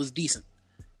album that was decent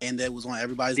and that was on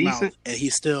everybody's mouth, and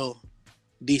he's still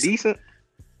decent.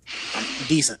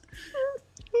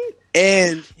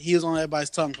 And he was on everybody's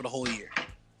tongue for the whole year.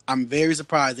 I'm very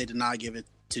surprised they did not give it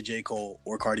to J. Cole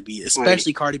or Cardi B,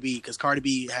 especially Cardi B, because Cardi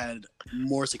B had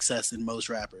more success than most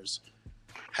rappers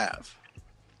have.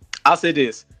 I'll say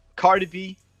this. Cardi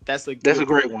B, that's a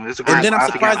great one. And then I'm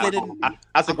surprised they didn't.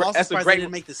 That's a great they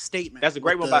didn't make the statement. That's a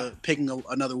great one by picking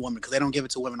another woman, because they don't give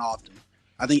it to women often.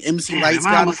 I think MC Light's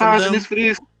got it from them.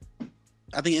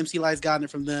 I think MC Light's gotten it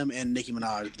from them, and Nicki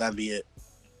Minaj. That'd be it.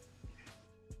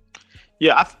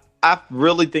 Yeah, I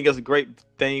really think it's a great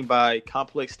thing by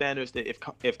Complex Standards that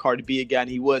if Cardi B had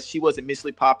gotten, she wasn't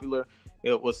immensely popular.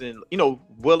 It wasn't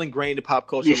well ingrained in pop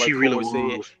culture. Yeah, like she really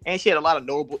was. And she had a lot of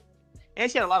noble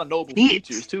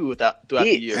features too throughout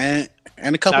the year,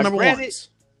 and a couple number ones.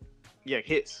 Yeah,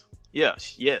 hits. Yeah,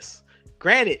 yes.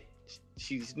 Granted,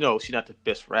 she's not the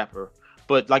best rapper,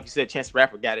 but like you said, Chance the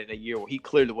Rapper got it in a year where he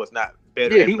clearly was not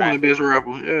better. Yeah, he was the best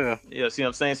rapper. Yeah. See what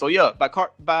I'm saying? So yeah, by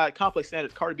Complex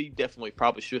Standards, Cardi B definitely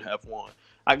probably should have won.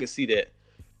 I can see that.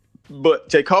 But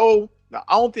J. Cole, I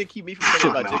don't think me from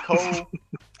saying about J. Cole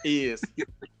is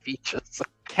features.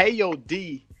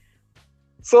 KOD.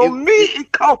 So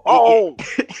come on.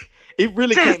 It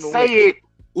really just came say it.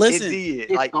 Listen, it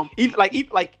did. Like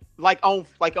on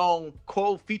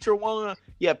Cole feature one.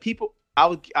 Yeah, people.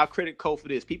 I'll credit Cole for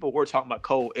this. People were talking about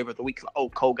Cole every other week. Like, oh,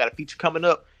 Cole got a feature coming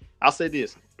up. I'll say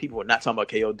this: people were not talking about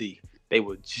KOD. They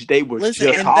were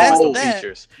Listen, just all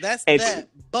features. That's that.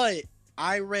 But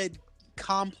I read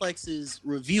Complex's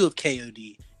review of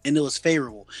KOD, and it was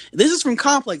favorable. This is from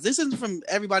Complex. This isn't from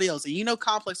everybody else. And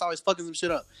Complex always fucking some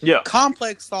shit up. Yeah.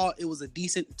 Complex thought it was a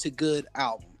decent to good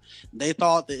album. They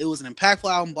thought that it was an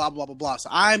impactful album, blah, blah, blah, blah. So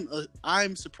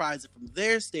I'm surprised that from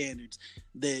their standards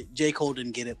that J. Cole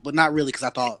didn't get it, but not really, because I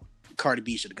thought Cardi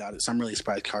B should have got it. So I'm really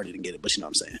surprised Cardi didn't get it, but you know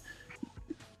what I'm saying.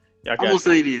 Yeah, I'm going to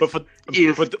say this.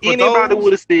 If anybody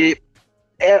would have said,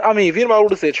 if anybody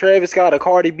would have said Travis Scott or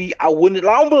Cardi B, I wouldn't.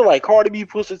 I don't believe like Cardi B,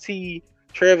 Pusha T,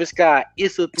 Travis Scott.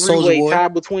 It's a 3-way tie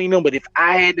between them. But if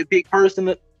I had to pick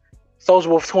personally, Soulja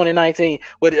Boy for 2019.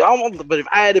 But if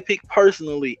I had to pick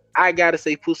personally, I gotta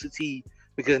say Pusha T,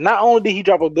 because not only did he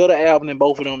drop a better album than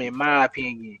both of them, in my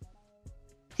opinion,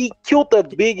 he killed the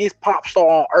biggest pop star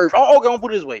on earth. Okay, I'm gonna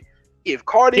put it this way: if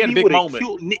Cardi B would have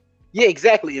killed yeah,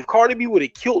 exactly. If Cardi B would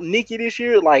have killed Nicki this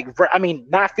year,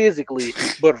 not physically,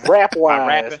 but rap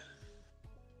wise,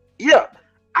 yeah,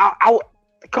 I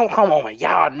come on, man,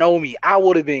 y'all know me. I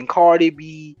would have been Cardi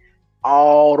B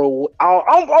all the way.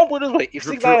 I'll put it this way: if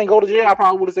 6ix9ine didn't go to jail, I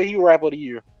probably would have said he was rapper of the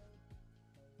year.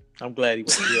 I'm glad he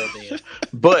was jail then,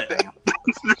 but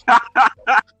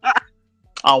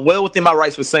I'm well within my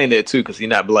rights for saying that too, because he's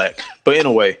not black. But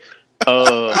anyway,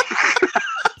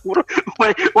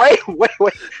 Wait.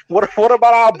 What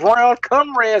about our brown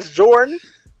comrades, Jordan?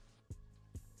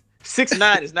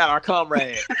 6ix9ine is not our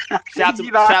comrade. Shout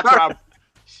to our.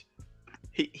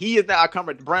 He is not our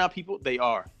comrade. The brown people, they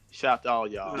are. Shout out to all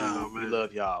y'all. No, we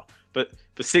love y'all. But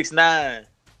for 6ix9ine,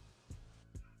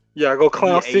 yeah, go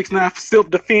clown 6ix9ine for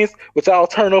self-defense, which I'll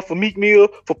turn up for Meek Mill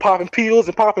for popping pills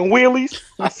and popping wheelies.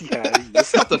 I see how it is.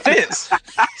 Self-defense.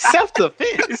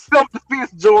 It's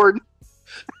self-defense, Jordan.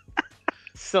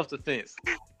 Self-defense.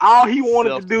 All he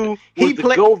wanted to do was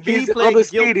go visit other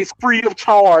cities free of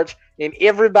charge, and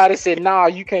everybody said, "Nah,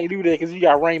 you can't do that because you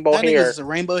got rainbow hair." That nigga's a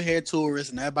rainbow hair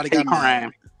tourist, and everybody got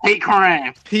mad. Hate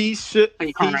crime. He should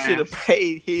have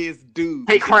paid his dues.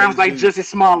 Hate crimes like Jussie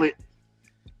Smollett.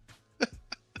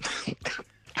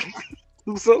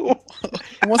 So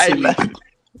once a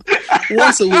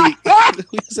week.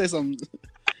 We say something.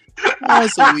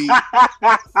 Once a week.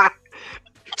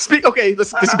 Okay,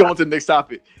 let's go on to the next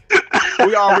topic.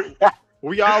 We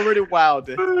already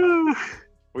wilding.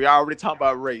 We already talking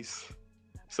about race.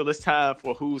 So it's time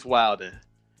for who's wilding.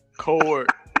 Cord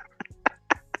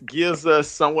gives us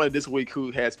someone this week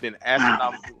who has been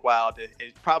astronomically wilding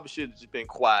and probably should have just been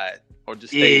quiet or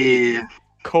just stayed.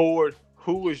 Cord,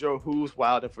 who is your who's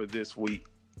wilding for this week?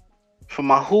 For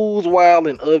my who's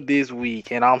wilding of this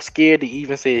week, and I'm scared to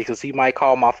even say it because he might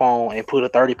call my phone and put a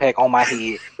 30-pack on my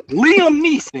head. Liam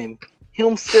Neeson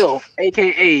himself,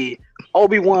 aka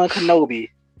Obi-Wan Kenobi,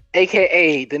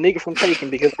 aka the nigga from Taken,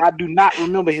 because I do not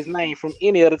remember his name from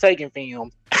any of the Taken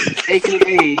films,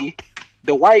 aka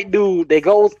the white dude that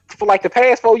goes for like the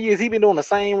past 4 years, he been doing the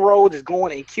same role, just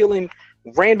going and killing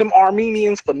random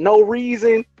Armenians for no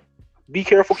reason. Be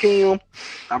careful, Kim.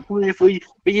 I'm praying for you.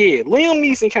 But yeah, Liam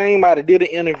Neeson came out and did an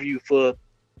interview for.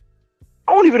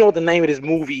 I don't even know what the name of this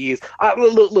movie is.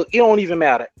 Look, it don't even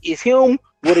matter. It's him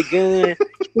with a gun,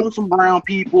 killing some brown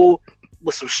people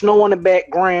with some snow in the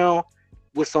background,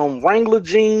 with some Wrangler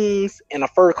jeans and a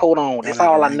fur coat on. That's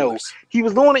all I know. He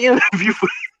was doing the interview.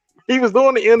 He was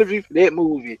doing the interview for that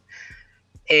movie,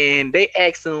 and they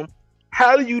asked him,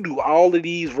 "How do you do all of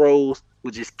these roles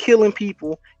with just killing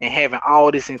people and having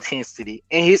all this intensity?"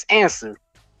 And his answer,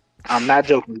 I'm not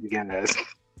joking with you guys.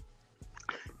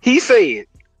 He said,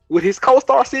 with his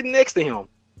co-star sitting next to him,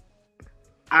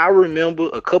 "I remember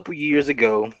a couple years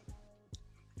ago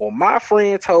when my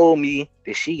friend told me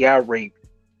that she got raped.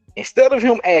 Instead of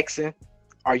him asking,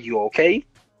 'Are you okay?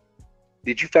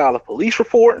 Did you file a police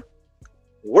report?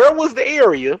 Where was the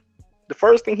area?' the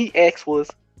first thing he asked was,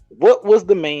 'What was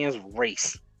the man's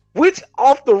race?'" Which,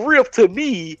 off the rip, to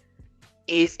me,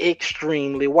 is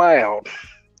extremely wild.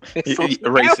 So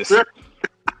Racist.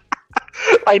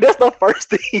 Like, that's the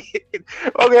first thing.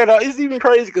 Okay, no, it's even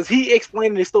crazy because he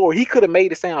explained the story. He could have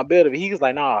made it sound better, but he was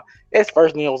like, "Nah, that's the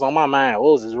first thing that was on my mind.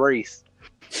 What was his race?"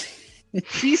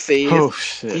 She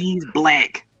says he's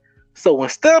black. So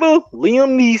instead of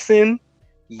Liam Neeson,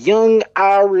 young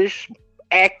Irish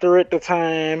actor at the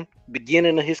time,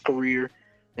 beginning of his career,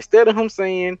 instead of him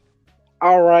saying,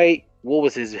 "All right, what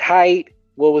was his height?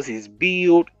 What was his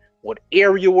build? What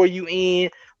area were you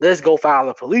in? Let's go file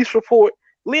a police report,"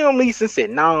 Liam Neeson said,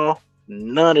 "No,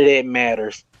 none of that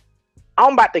matters.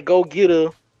 I'm about to go get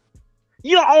a."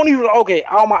 I don't even. Okay,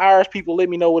 all my Irish people, let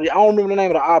me know what it. I don't remember the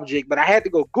name of the object, but I had to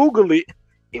go Google it.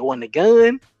 It wasn't a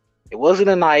gun. It wasn't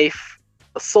a knife,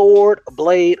 a sword, a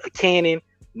blade, a cannon.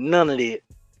 None of that.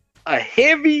 A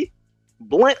heavy,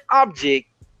 blunt object,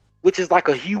 which is like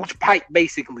a huge pipe,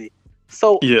 basically.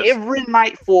 So Every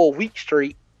night for a week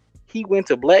straight, he went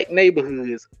to black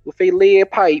neighborhoods with a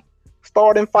lead pipe,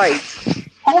 starting fights,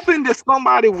 hoping that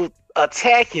somebody would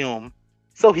attack him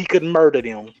so he could murder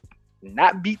them.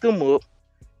 Not beat them up,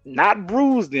 not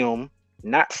bruise them,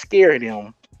 not scare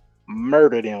them,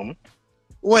 murder them.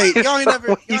 Wait, y'all ain't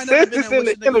never been in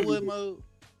the interview mode?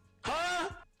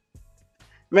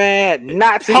 Man,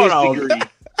 not to this degree.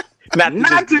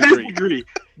 Not to this degree.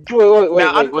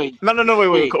 Wait. No,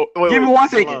 wait. Give me 1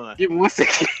 second. Give me 1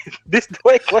 second. This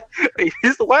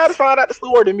is the wildest found out the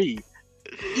story to me.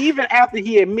 Even after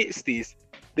he admits this,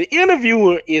 the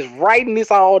interviewer is writing this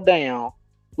all down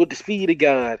with the speed of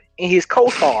God in his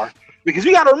co-star. Because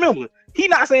you gotta remember, he's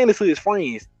not saying this to his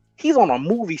friends. He's on a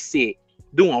movie set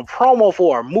doing promo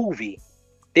for a movie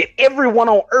that everyone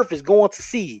on earth is going to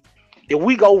see, that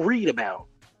we go read about.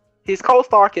 His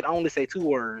co-star can only say 2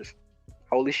 words.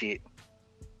 Holy shit.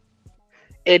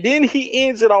 And then he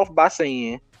ends it off by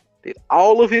saying that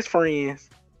all of his friends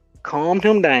calmed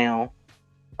him down.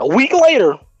 A week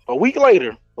later.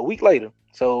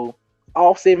 So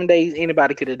all 7 days,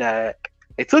 anybody could have died.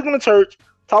 They took him to church,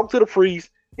 talked to the priest,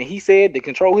 and he said to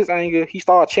control his anger, he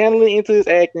started channeling into his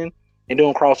acting and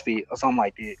doing CrossFit or something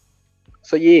like that.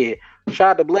 So yeah,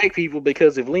 shout out to black people,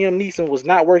 because if Liam Neeson was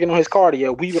not working on his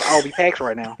cardio, we would all be packed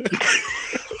right now.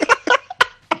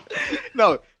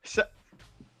 No, shout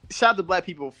out to black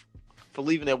people for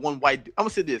leaving that one white. I'm gonna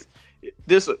say this: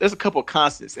 there's a couple of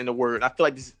constants in the word. I feel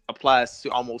like this applies to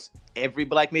almost every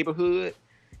black neighborhood.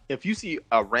 If you see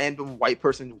a random white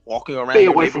person walking around, stay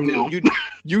away from them.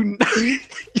 You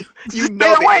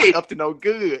know they ain't up to no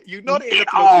good. You know they ain't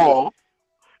up to no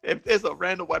good. If there's a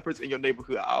random white person in your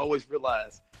neighborhood, I always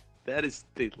realize that is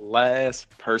the last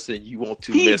person you want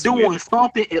to mess with. He's doing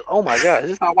something. Oh my God,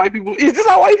 is this how white people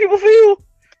feel?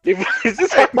 If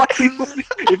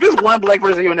it's one black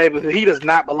person in your neighborhood, he does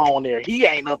not belong there. He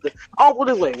ain't nothing. Oh, put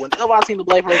it this way: whenever I seen the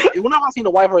white person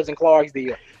in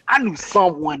Clarksdale, I knew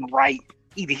someone right.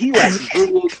 Either he was some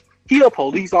drugs, he a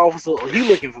police officer, or he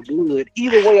looking for blood.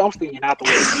 Either way, I'm staying out the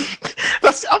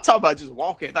way. I'm talking about just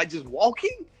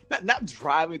walking, not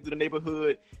driving through the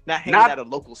neighborhood, not hanging out at a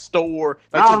local store,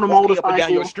 not just on the walking up and motorcycle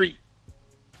down your street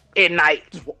at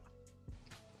night.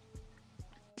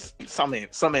 Some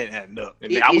ain't adding up.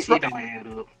 And it don't add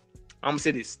up. I'm gonna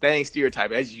say this staying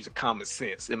stereotype. I just use common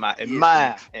sense in my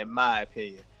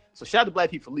opinion. So shout out to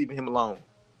black people for leaving him alone.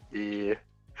 Yeah.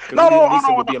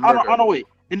 No, wait.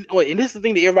 And this is the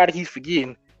thing that everybody keeps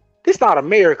forgetting. This not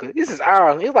America. This is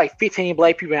Ireland. It's like 15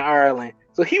 black people in Ireland.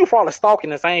 So he was probably stalking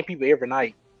the same people every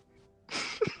night.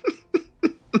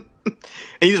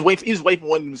 And he just wait for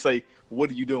one of them to say, "What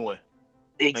are you doing?"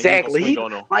 Exactly. He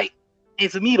going on. Like,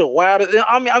 and to me, the wildest.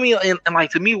 I mean, and like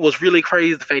to me, what's really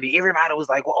crazy is the fact that everybody was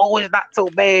like, "Well, oh, it's not so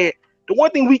bad." The one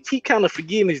thing we keep kind of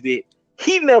forgetting is that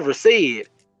he never said,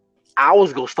 "I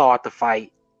was gonna start the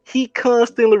fight." He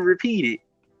constantly repeated,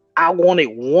 "I wanted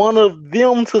one of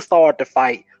them to start the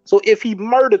fight." So if he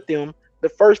murdered them, the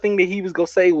first thing that he was gonna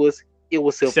say was, "It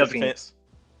was self-defense."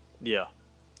 Yeah.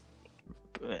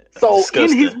 So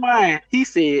Disgusting. in his mind, he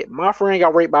said, "My friend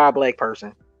got raped by a black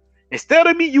person. Instead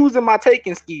of me using my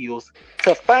taking skills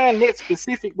to find that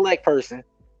specific black person,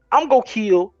 I'm gonna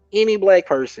kill any black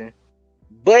person,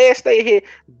 blast their head,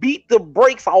 beat the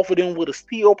brakes off of them with a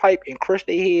steel pipe, and crush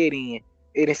their head in,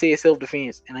 and then say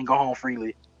self-defense, and then go home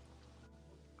freely."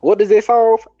 What does that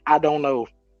solve? I don't know,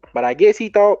 but I guess he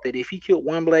thought that if he killed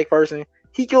one black person,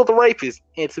 he killed the rapist.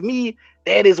 And to me,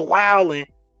 that is wilding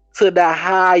to the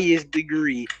highest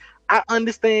degree. I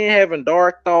understand having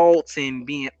dark thoughts and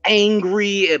being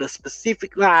angry at a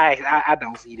specific I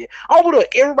don't see that. Although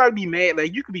everybody be mad,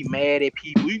 like you could be mad at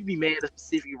people, you could be mad at a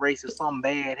specific race if something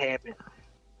bad happened.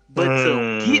 But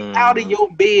to get out of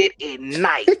your bed at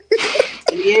night,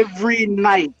 every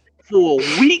night for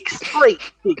a week straight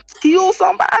to kill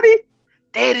somebody,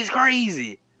 that is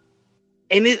crazy.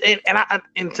 And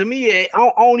to me,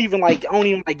 I don't even like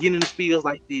getting in the spills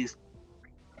like this.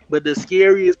 But the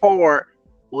scariest part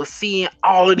was seeing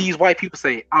all of these white people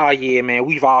say, "Oh yeah, man,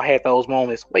 we've all had those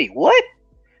moments." Wait, what?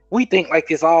 We think like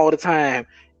this all the time.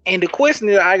 And the question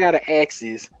that I gotta ask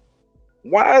is,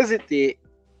 why is it that?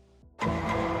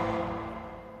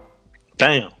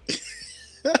 Damn.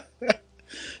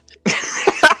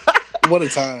 What a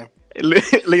time.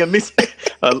 Liam Neeson.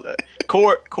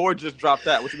 Cord just dropped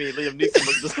out. What you mean? Liam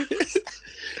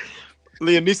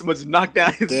Neeson was knocked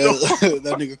down his door.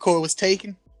 That nigga Core was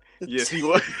taken. Yes, he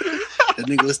was. That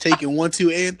nigga was taking 1, 2,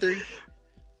 and 3.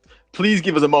 Please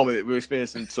give us a moment. We're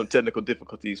experiencing some technical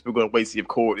difficulties. We're going to wait to see if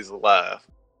Cord is alive.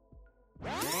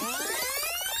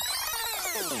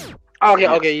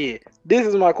 Okay, yeah. This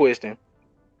is my question.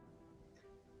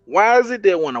 Why is it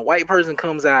that when a white person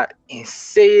comes out and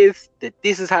says that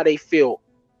this is how they feel,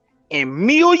 and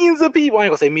millions of people, I ain't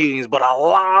gonna say millions, but a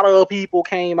lot of people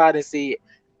came out and said,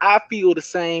 "I feel the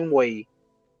same way."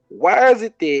 Why is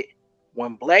it that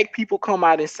when black people come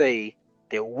out and say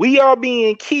that we are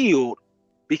being killed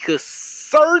because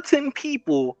certain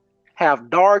people have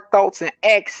dark thoughts and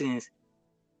actions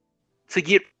to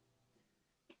get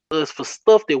us for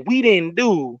stuff that we didn't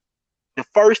do, the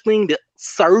first thing that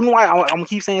I'm gonna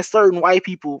keep saying certain white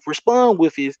people respond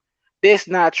with is, "That's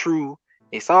not true.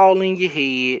 It's all in your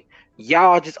head.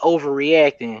 Y'all just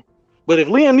overreacting." But if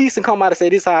Liam Neeson come out and say,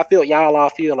 "This is how I felt," y'all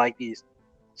all feel like this.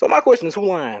 So my question is, who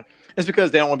lying? It's because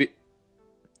they don't want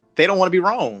to be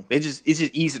wrong. It's just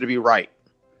easy to be right.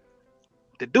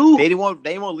 The dude, They didn't want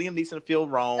Liam Neeson to feel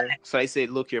wrong, so they said,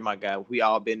 "Look here, my guy, we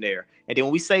all been there." And then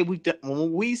when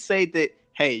we say that,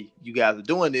 "Hey, you guys are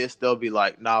doing this," they'll be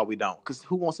like, "Nah, we don't." Because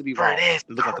who wants to be wrong?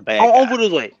 Look like the bad I'll guy. put it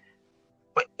this way.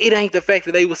 But it ain't the fact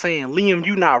that they were saying, "Liam,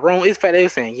 you not wrong." It's the fact they were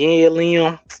saying, "Yeah,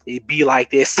 Liam, it be like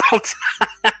this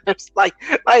sometimes." like,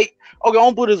 okay,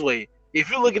 I'll put it this way. If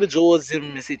you look at the George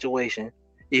Zimmerman situation,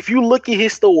 if you look at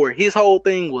his story, his whole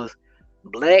thing was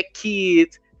black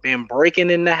kids been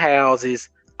breaking into houses.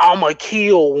 I'ma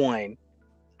kill one.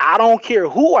 I don't care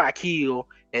who I kill,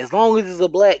 as long as it's a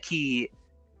black kid.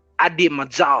 I did my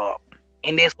job,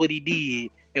 and that's what he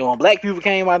did. And when black people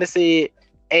came out and said,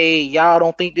 "Hey, y'all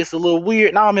don't think this is a little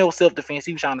weird?" Nah, man, it was self-defense.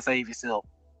 He was trying to save himself.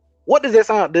 What does that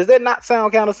sound? Does that not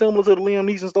sound kind of similar to the Liam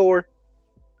Neeson story?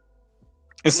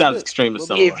 It sounds extremely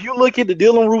similar. If you look at the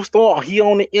Dylan Roof story, he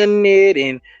on the internet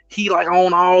and he like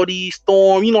on all these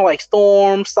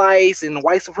storm sites and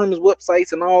white supremacist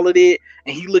websites and all of that,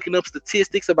 and he looking up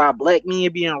statistics about black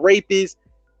men being rapists.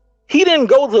 He didn't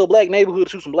go to a black neighborhood to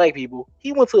shoot some black people.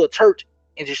 He went to a church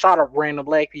and just shot up random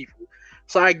black people.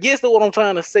 So I guess that what I'm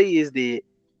trying to say is that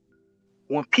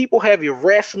when people have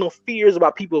irrational fears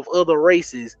about people of other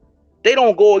races, they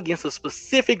don't go against a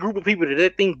specific group of people that they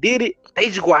think did it. They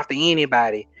just go after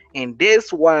anybody. And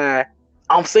that's why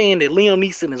I'm saying that Liam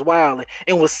Neeson is wild.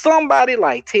 And when somebody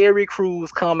like Terry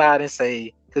Crews come out and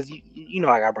say, because you know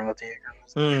I gotta bring up Terry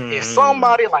Crews. If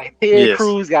somebody like Terry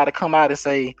Crews got to come out and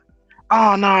say,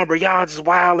 "Oh no, bro, y'all just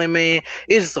wilding, man.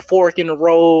 It's just a fork in the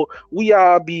road. We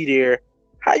all be there."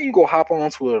 How you go hop on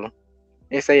Twitter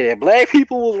and say that black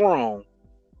people was wrong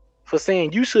for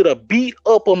saying you should have beat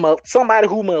up somebody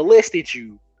who molested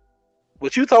you,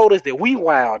 but you told us that we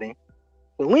wilding?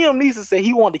 But Liam Neeson said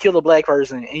he wanted to kill a black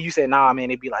person, and you said, nah, man,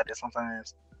 it be like that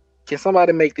sometimes. Can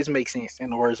somebody make this make sense?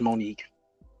 In the words of Monique.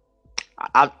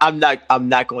 I'm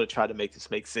not going to try to make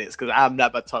this make sense because I'm not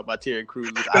about to talk about Terry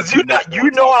Crews. Because you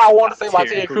know what I want to say about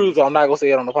Terry Crews, but I'm not gonna say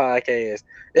it on the podcast.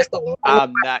 That's the one.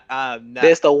 I'm not.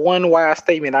 That's the one wise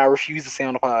statement I refuse to say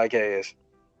on the podcast.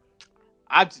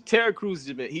 Terry Crews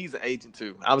he's an agent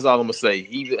too. I was all I'm gonna say.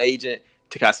 He's an agent.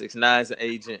 Tekashi 6ix9ine is an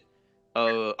agent.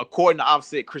 According to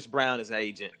Offset, Chris Brown is an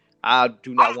agent. I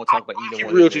do not want to talk about either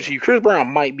one. Real to you, Chris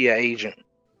Brown might be an agent.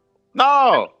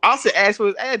 No, Offset asked for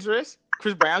his address.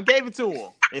 Chris Brown gave it to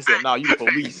him and said, "No, you the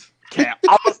police." Cap.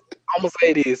 I'm gonna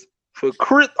say this for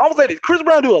Chris. I'm gonna say this. Chris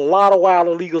Brown do a lot of wild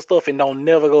illegal stuff and don't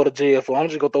never go to jail for. I'm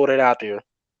just gonna throw that out there.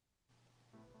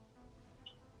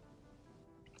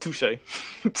 Touche.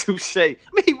 Touche. I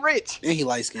mean, he rich. And he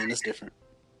light skinned. That's different.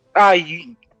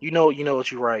 You know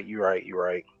what? You're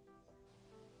right.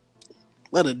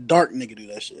 Let a dark nigga do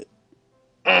that shit.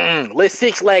 Let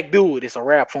 6 Lack do it. It's a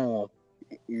rap for him.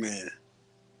 Man.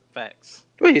 Facts.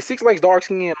 Wait, 6 Lack's dark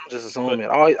skin. I'm just assuming.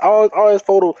 All his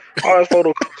photo colors be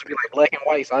like black and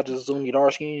white. So I just assume he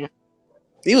dark skin.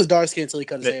 He was dark skinned until he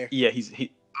cut his hair. Yeah,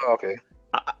 he. Oh, okay.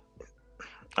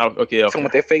 Okay. Someone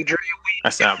with that fake dread.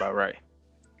 That sound about right.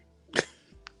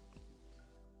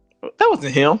 That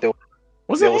wasn't him.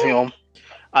 Was it him?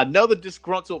 Another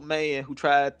disgruntled man who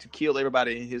tried to kill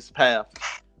everybody in his path.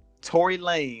 Tory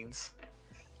Lanez.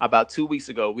 About 2 weeks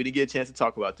ago, we didn't get a chance to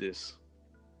talk about this.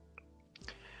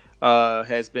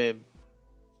 Has been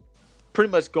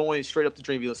pretty much going straight up to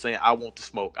Dreamville saying, I want to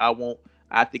smoke.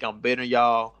 I think I'm better than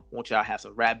y'all. I want y'all to have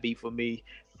some rap beef with me.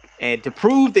 And to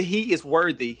prove that he is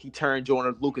worthy, he turned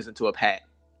Joyner Lucas into a pat.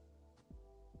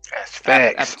 That's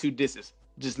facts. After 2 disses.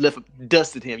 Just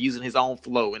dusted him using his own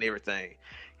flow and everything.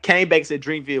 Came back and said,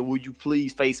 Dreamville, will you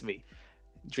please face me?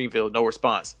 Dreamville, no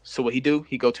response. So what he do?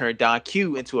 He go turn Don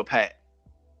Q into a pat.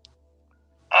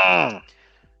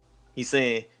 He's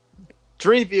saying,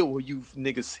 Dreamville, will you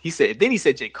niggas? He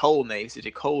said J. Cole name. He said, J.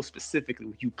 Cole specifically,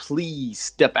 will you please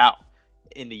step out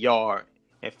in the yard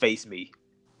and face me?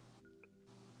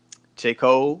 J.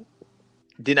 Cole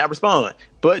did not respond,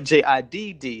 but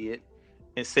JID did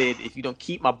and said, if you don't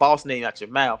keep my boss name out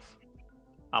your mouth,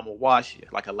 I'm gonna wash you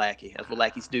like a lackey. That's what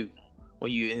lackeys do.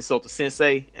 When you insult the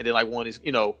sensei, and then like one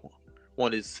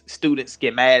of his students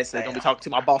get mad and say, "Don't be talking to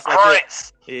my boss like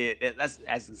that." Yeah,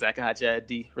 that's exactly how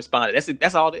JID responded.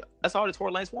 That's all that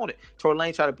Tory Lanez wanted. Tory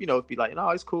Lanez tried to be like, "No,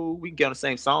 it's cool. We can get on the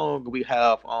same song. We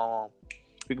have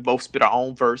we can both spit our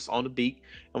own verse on the beat,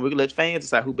 and we can let fans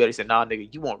decide who better." He said, "Nah, nigga,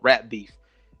 you want rap beef?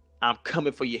 I'm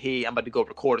coming for your head. I'm about to go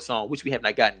record a song, which we have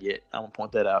not gotten yet. I'm gonna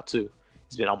point that out too.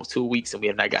 It's been almost 2 weeks and we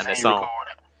have not gotten that song."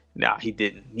 Nah, he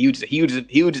didn't. He was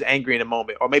just angry in the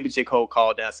moment, or maybe J. Cole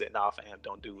called down and said, "Nah, fam,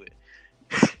 don't do it."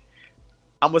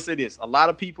 I'm gonna say this: a lot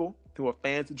of people who are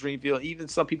fans of Dreamville, even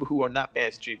some people who are not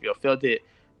fans of Dreamville, felt that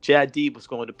JID was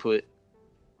going to put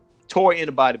Tory in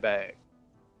the body bag.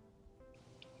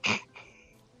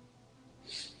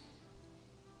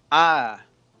 I,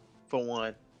 for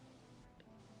one,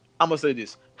 I'm gonna say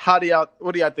this: what do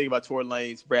y'all think about Tory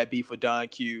Lanez, Brad B for Don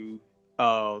Q?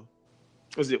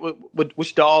 Was it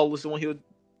which doll was the one he was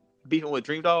beefing with?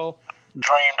 Dream Doll?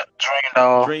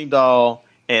 Dream Doll,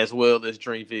 as well as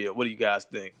Dreamville. What do you guys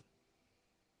think?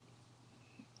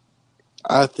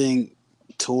 I think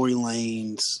Tory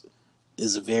Lanez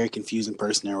is a very confusing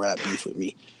person in rap beef with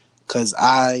me, because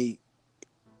I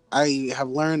have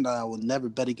learned that I will never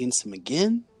bet against him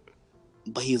again,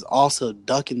 but he's also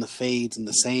ducking the fades in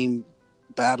the same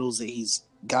battles that he's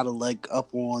got a leg up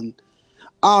on.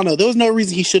 I don't know. There was no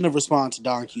reason he shouldn't have responded to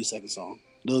Don Q's second song.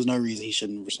 There was no reason he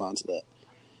shouldn't respond to that.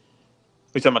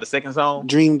 You talking about the second song?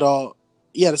 Dream Doll.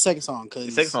 Yeah, the second song. Cause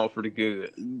the second song was pretty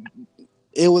good.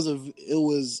 It was.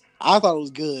 I thought it was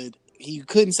good. He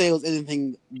couldn't say it was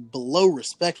anything below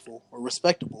respectful or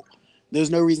respectable.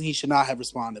 There's no reason he should not have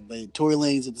responded. But Tory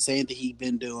Lanez did the same thing he'd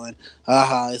been doing.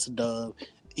 It's a dub.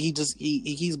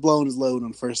 He's blowing his load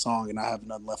on the first song, and I have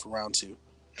nothing left for round 2.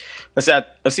 See, I'm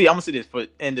gonna say this, but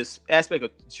in this aspect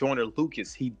of Joyner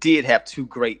Lucas, he did have 2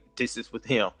 great disses with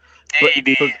him. But, he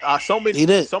did.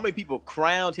 So many people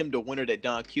crowned him the winner that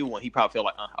Don Q won. He probably felt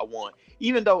like, I won.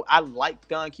 Even though I liked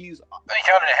Don Q's, he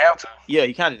kind of didn't have to. Yeah,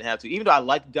 he kind of didn't have to. Even though I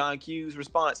liked Don Q's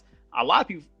response, a lot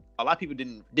of people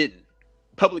didn't.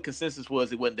 Public consensus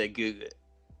was it wasn't that good.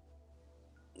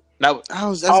 Now, I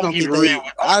just don't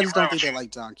think they like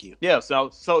Don Q. Yeah,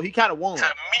 so he kind of won.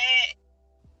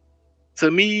 To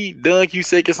me, Don Q's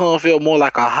second song felt more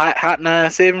like a Hot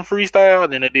 97 freestyle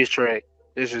than a diss track.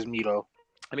 It's just me though.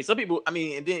 I mean, some people. I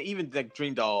mean, and then even like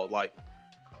Dream Doll, like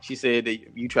she said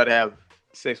that you try to have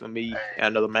sex with me and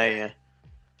another man,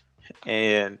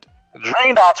 And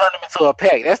Dream Doll turned him into a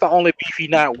pack. That's the only beef he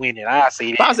not winning. I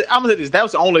see that. I'm gonna say this. That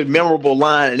was the only memorable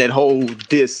line in that whole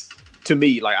diss to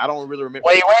me. Like I don't really remember.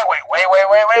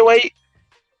 Wait.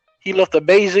 He left the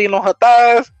Beijing on her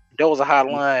thighs. That was a hot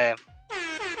line.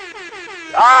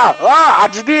 I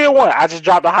just did one. I just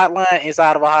dropped a hot line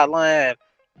inside of a hot line.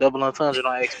 Double entendre,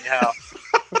 don't ask me how.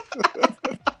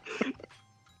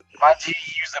 My G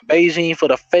used a Beijing for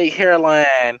the fake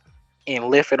hairline and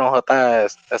left it on her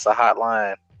thighs. That's a hot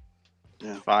line.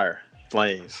 Yeah. Fire,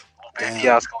 flames,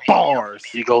 Bars.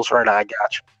 You goes right. I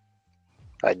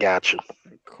got you.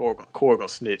 Core gonna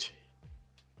snitch.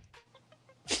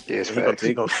 Yes, He gonna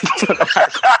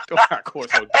Core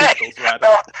gonna right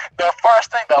no, the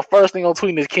first thing on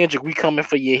tweeting is Kendrick. We coming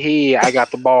for your head. I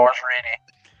got the bars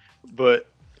ready. But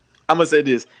I'm gonna say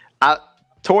this: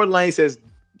 Tory Lanez has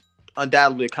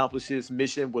undoubtedly accomplished his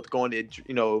mission with going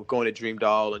to Dream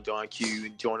Doll and John Q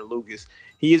and Jordan Lucas.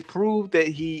 He has proved that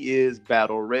he is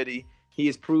battle ready. He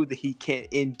has proved that he can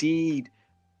indeed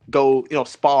go,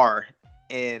 spar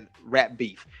and rap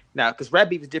beef. Now, because rap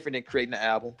beef is different than creating an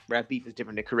album. Rap beef is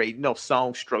different than creating,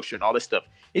 song structure and all this stuff.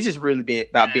 It's just really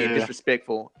about being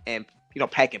disrespectful and,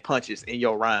 packing punches in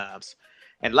your rhymes.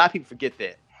 And a lot of people forget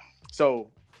that. So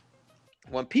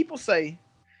when people say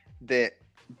that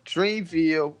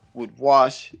Dreamville would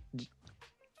wash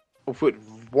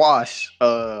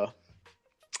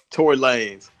Tory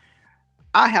Lanez,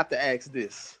 I have to ask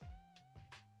this: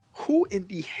 who in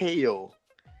the hell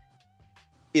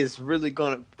is really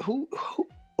gonna who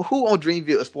on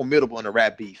Dreamville is formidable in a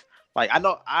rap beef? Like I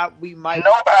know we might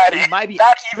be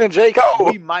not even J.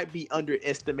 Cole. We might be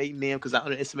underestimating them because I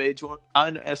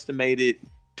underestimated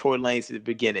Tory Lanez at the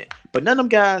beginning, but none of them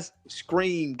guys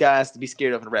scream guys to be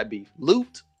scared of in a rap beef.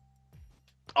 Loot,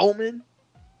 Omen,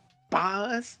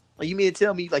 Boz. Like you mean to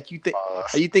tell me you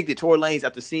think that Tory Lanez,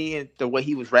 after seeing the way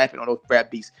he was rapping on those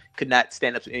rap beats, could not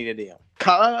stand up to any of them?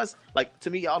 Cause to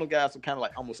me, all the guys are kind of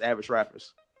almost average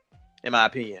rappers, in my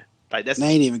opinion. They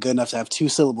ain't even good enough to have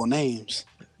 2-syllable names.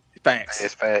 Facts.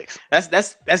 It's facts.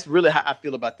 That's really how I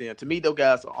feel about them. To me, those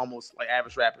guys are almost like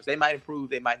average rappers. They might improve,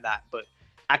 they might not, but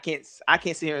I can't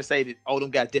sit here and say that them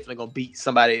guys definitely gonna beat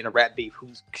somebody in a rap beef who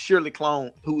has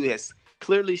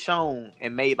clearly shown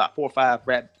and made about 4 or 5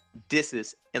 rap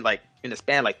disses in the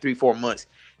span 3-4 months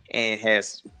and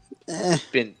has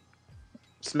been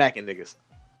smacking niggas.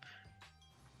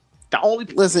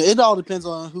 Listen, it all depends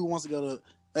on who wants to go to.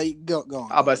 Go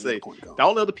on. I was about to say the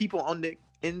only other people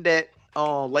in that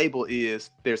label is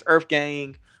there's Earth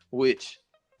Gang, which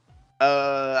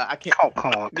I can't.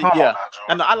 Come on.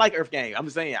 I know I like Earth Gang. I'm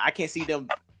just saying I can't see them.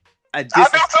 I do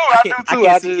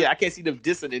too. I can't see them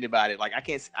dissing anybody. I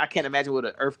can't imagine what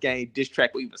an Earth Gang diss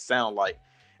track would even sound like.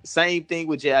 Same thing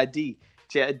with JID.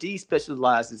 JID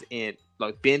specializes in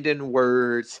bending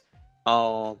words,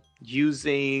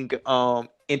 using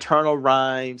internal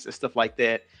rhymes and stuff like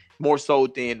that, more so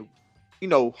than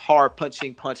hard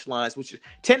punching punchlines, which is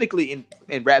technically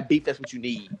in rap beef, that's what you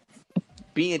need.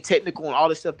 Being technical and all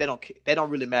this stuff, that don't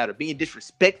really matter. Being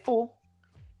disrespectful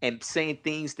and saying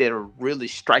things that are really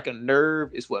strike a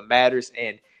nerve is what matters.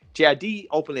 And JID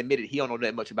openly admitted he don't know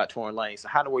that much about Tory Lanez. So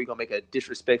how the way you gonna make a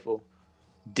disrespectful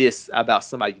diss about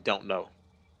somebody you don't know?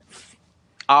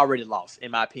 Already lost,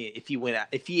 in my opinion. If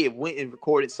he had went and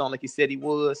recorded a song like he said he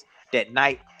was that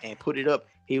night and put it up,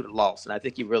 he would have lost. And I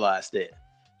think he realized that.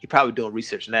 He probably doing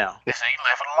research now. They say he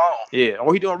left it alone. Yeah,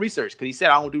 or he doing research because he said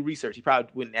I don't do research. He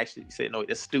probably wouldn't actually say no,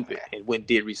 that's stupid, and went and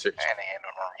did research. And they ain't no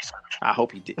research. I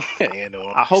hope he did.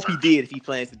 I hope he did if he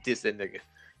plans to diss that nigga.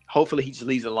 Hopefully he just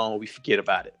leaves it alone. We forget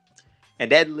about it.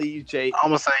 And that leaves I'm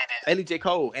gonna say this. That leaves J.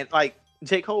 Cole. And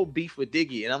J. Cole beef with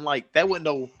Diggy. And I'm like, that wasn't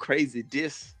no crazy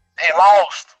diss. They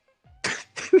lost.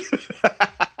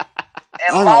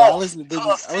 I listened to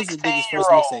Diggy's first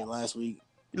mixtape last week.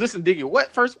 You listened to Diggy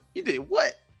what first? You did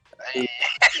what?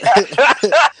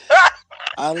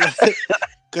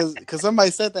 Because somebody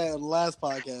said that on the last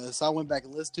podcast, so I went back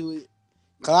and listened to it.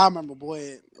 Cause I remember,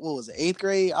 boy, what was it, 8th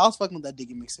grade? I was fucking with that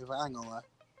Diggy mixtape. I ain't gonna lie.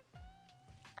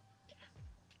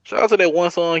 Shout out to that one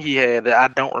song he had that I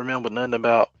don't remember nothing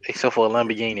about except for a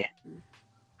Lamborghini.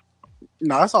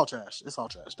 No, it's all trash. It's all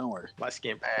trash. Don't worry. Light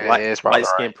skin right.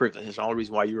 privilege is the only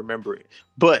reason why you remember it.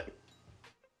 But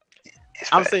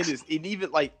I'm saying this, and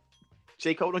even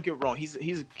J. Cole, don't get it wrong, he's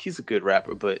a good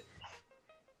rapper, but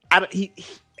I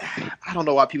don't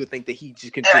know why people think that he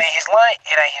just can. It ain't his lane.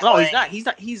 No, he's not. He's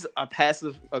not. He's a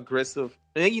passive aggressive.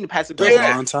 I think even passive aggressive.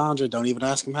 Double entendre. Don't even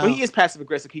ask him how. Well, he is passive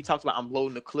aggressive. He talks about I'm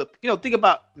loading the clip. Think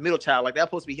about Middle Child. That's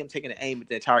supposed to be him taking an aim at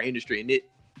the entire industry, and it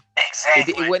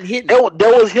wasn't hitting. That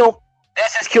was him.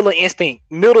 That's his killer instinct.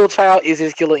 Middle Child is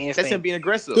his killer instinct. That's him being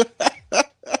aggressive.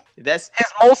 That's His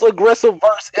most aggressive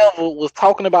verse ever was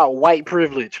talking about white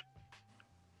privilege.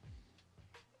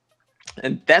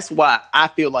 And that's why I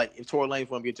feel like if Tory Lanez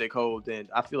want to get J. Cole, then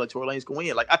I feel like Tory Lanez can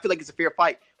win. Like I feel like it's a fair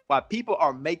fight. Why people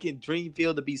are making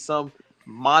Dreamville to be some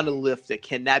monolith that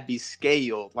cannot be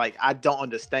scaled. Like I don't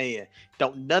understand.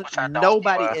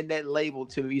 Nobody in that label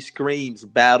to me screams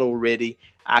battle ready.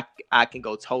 I can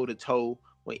go toe to toe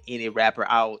with any rapper.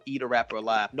 I'll eat a rapper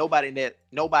alive. Nobody.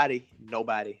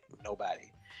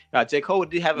 Now J. Cole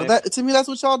did have to me, that's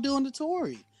what y'all doing to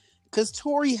Tory. Because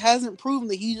Tory hasn't proven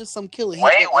that he's just some killer.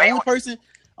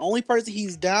 Only person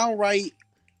he's downright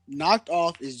knocked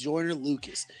off is Jordan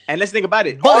Lucas. And let's think about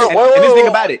it.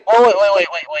 Wait.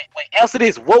 Answer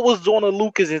this. What was Jordan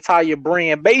Lucas' entire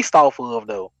brand based off of,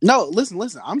 though? No,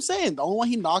 listen. I'm saying the only one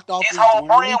he knocked off his whole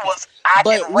brand was I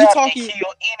can rap and kill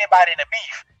anybody in the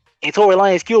beef. And Tory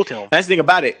Lanez killed him. Let's think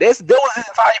about it. That was his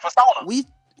entire persona.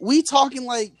 We talking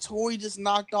like Tory just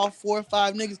knocked off 4 or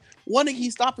 5 niggas. One nigga he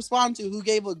stopped responding to who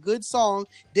gave a good song,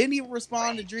 didn't even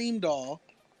respond to Dream Doll.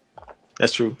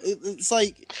 That's true. It's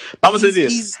like I'm gonna say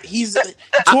this. He's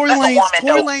Tory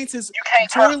Lanez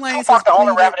has the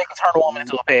only rapper that can turn a woman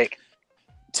into a pig.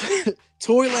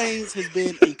 Tory Lanez has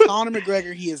been a Conor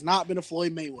McGregor. He has not been a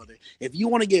Floyd Mayweather. If you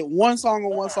want to get one song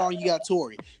on one song, you got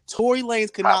Tory. Tory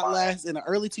Lanez could not last in the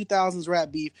early 2000s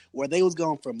rap beef where they was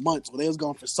going for months, where they was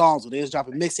going for songs, where they was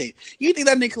dropping mixtape. You think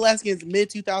that nigga could last against mid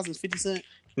 2000s 50 Cent?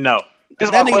 No.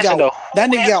 That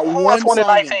nigga got one song.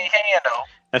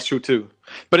 That's true too.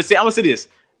 But see, I'm gonna say this.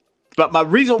 But my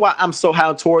reason why I'm so high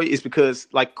on Tory is because,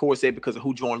 like Corey said, because of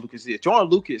who Jordan Lucas is. Jordan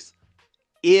Lucas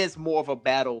is more of a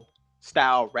battle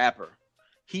style rapper.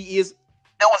 He is.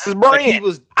 That was his brand.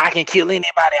 Like I can kill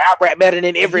anybody. I rap better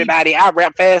than everybody. I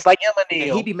rap fast like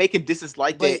Eminem. He be making disses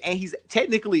like that, and he's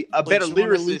technically a better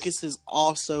lyricist. Lucas is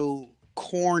also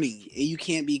corny, and you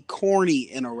can't be corny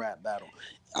in a rap battle.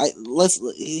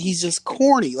 He's just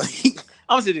corny. Like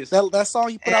I'm gonna say this. That song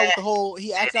he put out with the whole,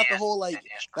 he acted out the whole like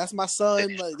that's my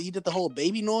son. Like, he did the whole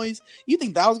baby noise. You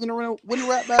think that was gonna win a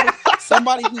rap battle?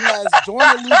 Somebody who has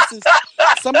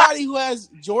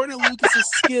Jordan Lucas's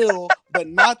skill, but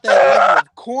not that level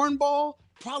of cornball,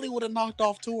 probably would have knocked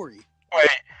off Tory.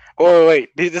 Wait.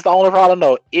 This is the only problem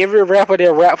though. Every rapper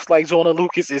that raps like Jordan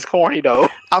Lucas is corny though.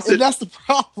 That's the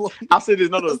problem. I'll say there's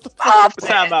no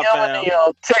time out, fam.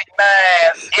 Tech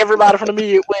Nine, everybody from the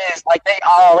Midwest, like they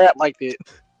all rap like that.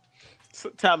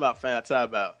 Time out, fam.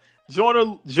 Time out.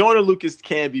 Jordan Lucas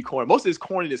can be corny. Most of his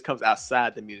corniness comes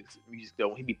outside the music though.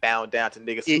 When he be bowing down to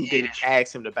niggas who didn't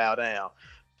ask him to bow down.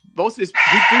 Most of his,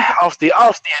 I'm still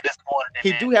disappointed.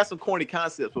 He do have some corny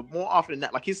concepts, but more often than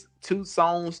not, like his 2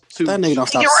 songs to that nigga don't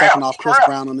stop sucking off Chris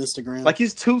Brown on Instagram. Like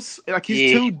his two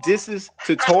disses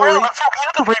to Tory.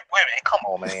 Come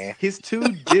on, man. His 2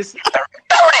 disses.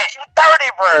 30,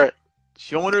 bro.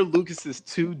 Jordan Lucas's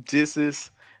 2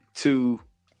 disses to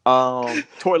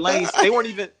Tory Lanez.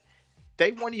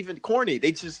 They weren't even corny.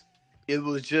 It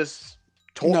was just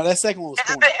Tory. No, that second one was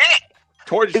corny.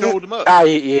 Tory just showed him up. Yeah,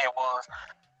 it was.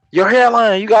 Your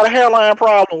hairline, you got a hairline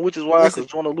problem, which is why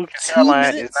Jordan Lucas'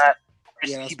 hairline is not.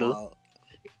 Yeah, that's wild.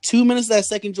 2 minutes of that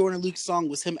second Jordan Lucas song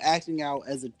was him acting out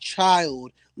as a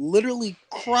child, literally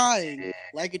crying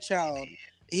like a child.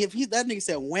 If that nigga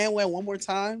said "wham wham" one more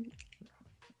time,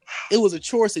 it was a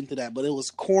chore scene to that, but it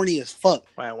was corny as fuck.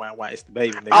 Wham wham wham! It's the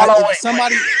baby. Nigga.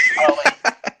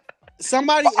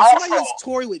 Somebody has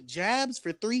Tory with jabs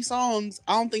for 3 songs.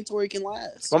 I don't think Tory can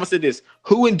last. I'm gonna say this: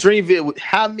 who in Dreamville?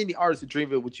 How many artists in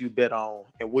Dreamville would you bet on,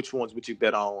 and which ones would you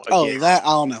bet on? Again? Oh, that I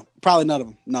don't know. Probably none of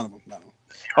them.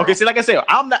 Okay, so like I said,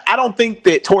 I don't think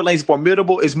that Tory Lanez is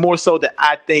formidable. It's more so that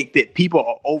I think that people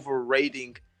are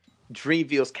overrating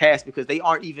Dreamville's cast because they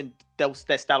aren't even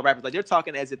that style of rappers. Like they're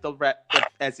talking as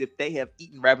if they have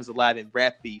eaten rappers alive in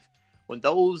rap beef. When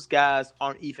those guys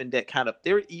aren't even that kind of,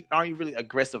 aren't even really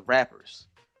aggressive rappers.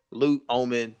 Luke,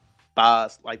 Omen,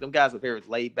 Boz, like them guys are very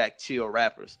laid back, chill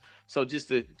rappers. So just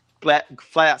to flat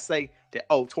out say that,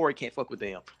 Tory can't fuck with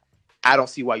them. I don't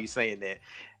see why you're saying that.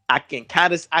 I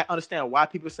understand why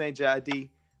people are saying JID,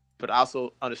 but I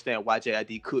also understand why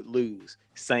JID could lose.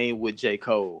 Same with J.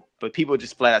 Cole. But people are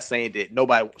just flat out saying that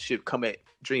nobody should come at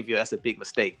Dreamville. That's a big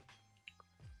mistake.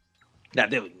 I'm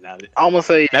gonna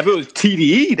say now if it was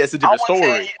TDE, that's a different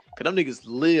story. Cause them niggas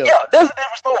live. Yeah, that's a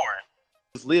different story.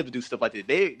 Live to do stuff like that.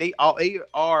 They are Absol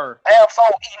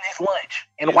eating his lunch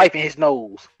and wiping his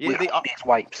nose with his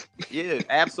wipes. Yeah,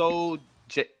 Absol,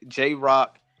 J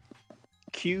Rock,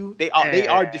 Q. They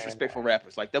are disrespectful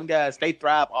rappers. Like them guys, they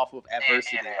thrive off of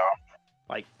adversity.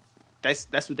 Like that's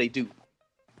what they do.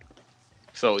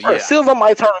 So yeah, Silver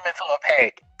might turn them into a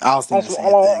pack. I was thinking the same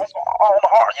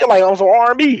thing. On some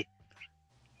R&B.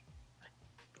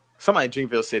 Somebody in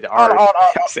Dreamville said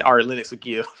that said Ari Lennox would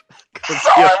give.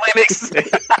 Sorry, Lennox. they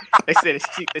said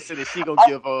that she gonna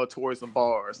give Tory some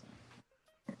bars.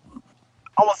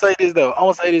 I'm gonna say this though.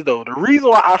 The reason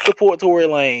why I support Tory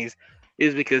Lanez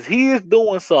is because he is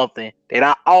doing something that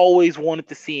I always wanted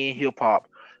to see in hip hop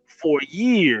for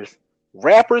years.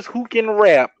 Rappers who can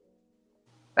rap.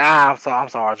 I'm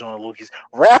sorry, John Lucas.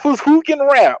 Rappers who can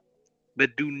rap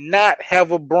but do not have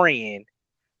a brand,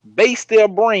 base their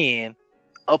brand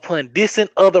upon dissing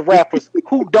other rappers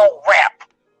who don't rap.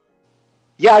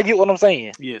 Y'all get what I'm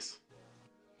saying? Yes.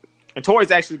 And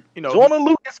Tory's actually, Jordan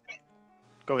Lucas.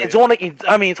 Go ahead. Tory Lanez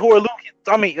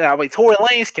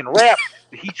can rap,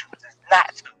 but he chooses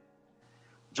not to.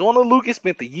 Jordan Lucas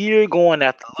spent the year going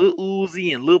after Lil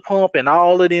Uzi and Lil Pump and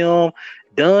all of them.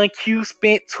 Don Q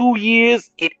spent 2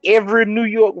 years at every New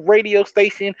York radio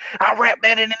station. I rap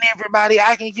better than everybody.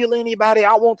 I can kill anybody.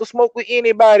 I want to smoke with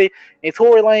anybody. And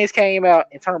Tory Lanez came out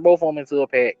and turned both of them into a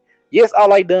pack. Yes, I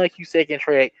like Don Q's second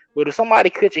track, but if somebody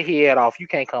cut your head off, you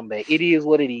can't come back. It is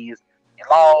what it is. You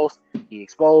lost. He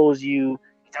exposed you.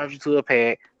 He turned you to a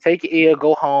pack. Take your L,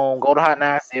 go home, go to Hot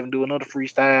 97, do another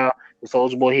freestyle with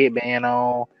Soulja Boy headband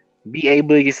on. Be a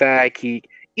Boogie sidekick.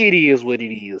 It is what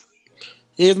it is.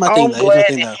 Here's my thing,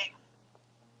 though.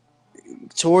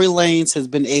 Tory Lanez has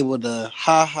been able to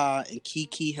and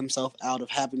kiki himself out of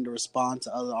having to respond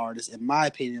to other artists, in my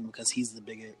opinion, because he's the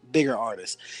bigger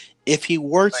artist. If he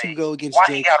were to go against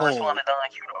J. Cole,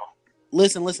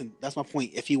 listen, that's my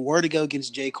point. If he were to go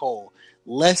against J. Cole,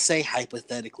 let's say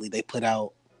hypothetically they put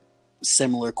out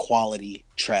similar quality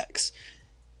tracks,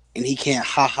 and he can't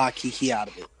kiki out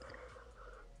of it.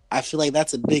 I feel like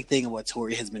that's a big thing of what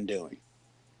Tory has been doing.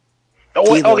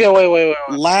 Wait.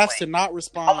 Laughs to not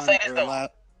respond. He only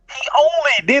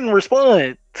didn't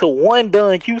respond to one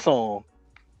Don Q song.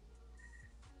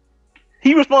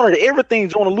 He responded to everything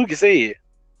Jordan Lucas said.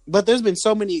 But there's been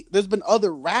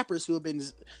other rappers who have been.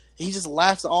 He just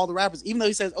laughs at all the rappers, even though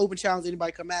he says open challenge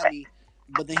anybody come at me.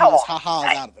 But then he just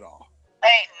out of it all.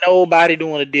 Ain't nobody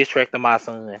doing a diss track to my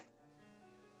son.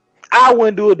 I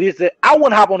wouldn't do a diss. I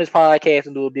wouldn't hop on this podcast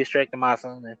and do a diss track to my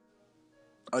son.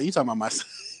 Oh, you talking about my son?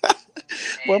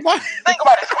 Think about it.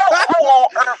 Who on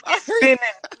earth is spinning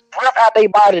breath out their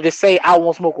body to say I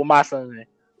won't smoke with my son?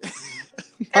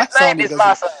 My son need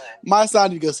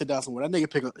to go sit down somewhere. That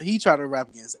nigga he tried to rap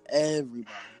against everybody.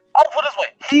 I'll put it this way.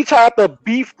 He tried to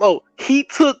beef. He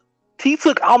took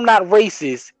I'm Not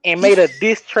Racist and made a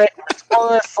diss track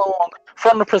response song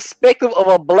from the perspective of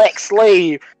a black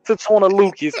slave to Jordan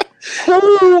Lucas.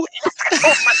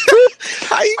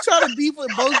 How you trying to beef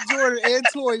with both Jordan and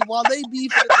Tory while they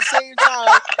beef at the same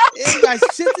time? It ain't got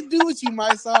shit to do with you,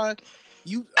 my son.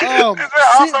 You sit down. How you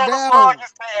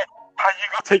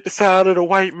gonna take the side of the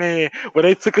white man when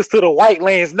they took us to the white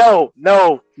lands? No.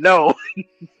 That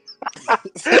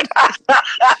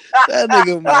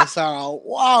nigga might sound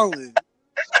wildin'.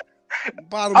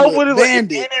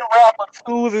 Bandit. Any rapper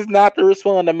chooses not to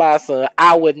respond to my son,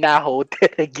 I would not hold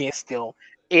that against him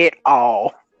at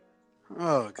all.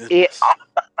 Oh, goodness.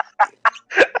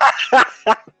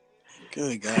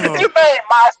 Good God. He made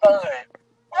my son.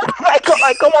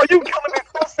 Come on, you killing me in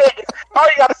 2 seconds. All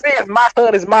you gotta say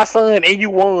is my son, and you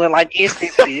won like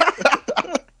instantly.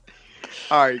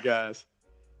 All right, guys.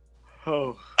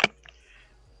 Oh.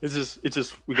 It's just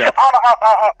we got.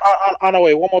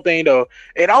 Wait, one more thing though,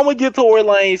 and I'm gonna give Tory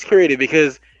Lanez credit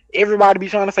because everybody be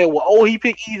trying to say, well, he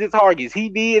picked easy targets. He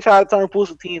did try to turn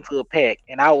Pusha T into a pack,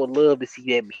 and I would love to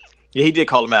see that be. Yeah, he did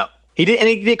call him out. He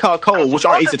did call Cole, which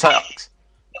are easy targets.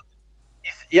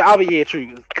 Yeah,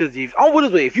 true. Because if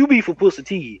you beef for Pusha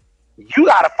T, you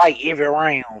gotta fight every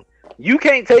round. You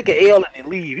can't take an L and then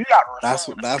leave. You gotta. That's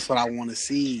what I want to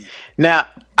see. Now,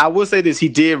 I will say this: he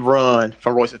did run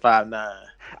from Royce at 5'9".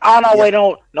 Oh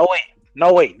no!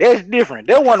 Yeah. Wait! That's different.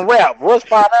 That wasn't rap. Royce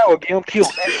 5'9" would get him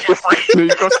killed. That's different.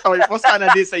 Royce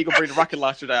 5'9" did say you could bring the rocket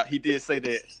launcher out. He did say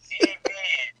that. He did.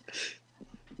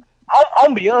 I'm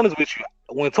gonna be honest with you.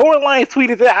 When Tory Lanez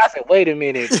tweeted that, I said, "Wait a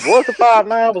minute." Royce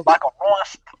 5'9" was like a run.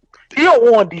 He a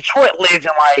one Detroit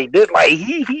legend like this. Like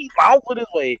he. I'll put it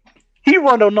this way. He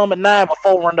run on number 9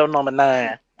 before run on number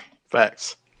 9.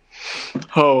 Facts.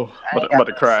 Oh, I'm about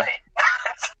to cry.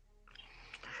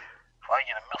 I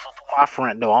get a missile through my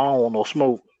front door. I don't want no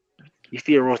smoke. You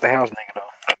still roast the house nigga though.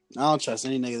 I don't trust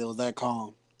any nigga that was that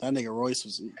calm. That nigga Royce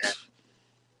was.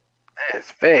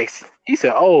 That's facts. He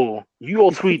said, "Oh, you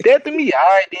gonna tweet that to me? All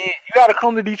right, then. You gotta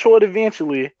come to Detroit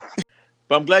eventually."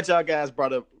 But I'm glad y'all guys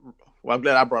brought up. Well, I'm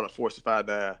glad I brought up Royce the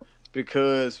 5'9"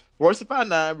 because Royce the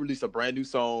 5'9" released a brand new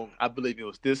song. I believe it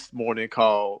was this morning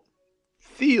called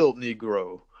 "Field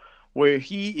Negro," where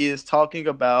he is talking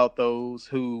about those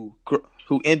who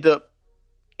who end up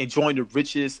enjoying the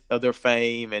riches of their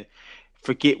fame and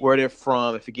forget where they're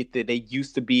from and forget that they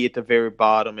used to be at the very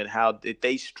bottom and how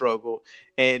they struggle.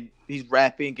 And he's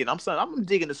rapping, and I'm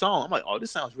digging the song. I'm like, oh,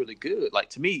 this sounds really good. Like,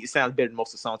 to me, it sounds better than most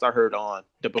of the songs I heard on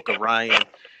the Book of Ryan,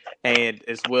 and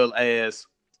as well as,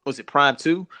 was it Prime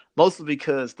 2? Mostly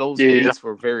because those beats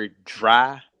were very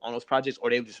dry on those projects, or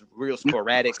they were just real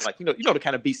sporadic. Like, you know the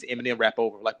kind of beats that Eminem rap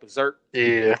over, like Berserk.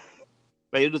 Yeah.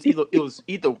 Like, it was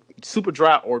either super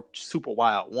dry or super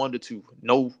wild, 1 to 2,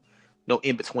 no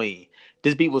in between.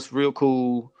 This beat was real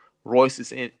cool. Royce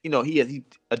is in, he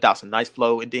adopts a nice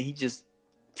flow, and then he just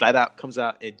flat out comes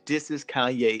out and disses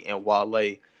Kanye and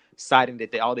Wale, citing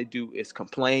that all they do is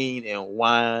complain and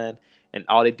whine, and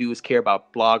all they do is care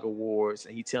about blog awards,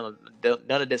 and he telling them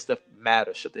none of that stuff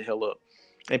matters. Shut the hell up.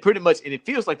 And pretty much, and it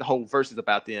feels like the whole verse is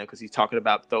about them, because he's talking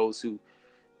about those who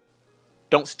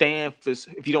don't stand for.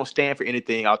 If you don't stand for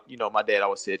anything, my dad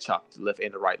always said, chop the left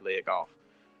and the right leg off.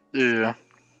 Yeah.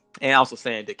 And also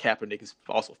saying that Kaepernick is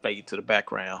also fading to the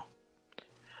background.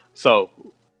 So,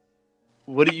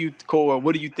 what do you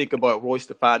think about Royce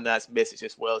the 5'9's message,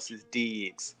 as well as his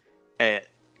digs at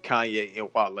Kanye and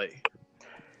Wale?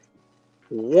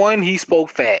 1, he spoke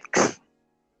facts.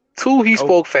 2, he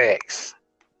spoke facts.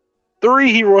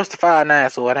 3, he Royce the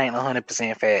 5'9, so it ain't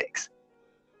 100% facts.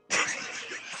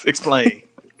 Explain.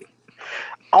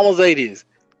 I'm gonna say this: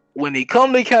 when it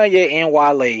come to Kanye and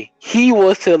Wale, he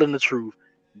was telling the truth.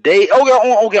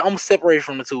 Okay, I'm separated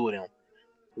from the two of them.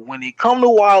 When it come to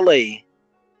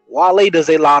Wale does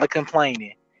a lot of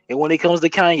complaining, and when it comes to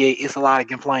Kanye, it's a lot of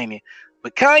complaining.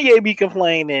 But Kanye be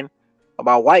complaining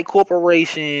about white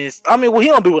corporations. I mean, well, he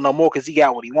don't do it no more because he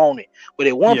got what he wanted. But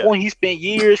at one point, he spent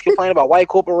years complaining about white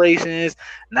corporations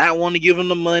not wanting to give him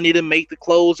the money to make the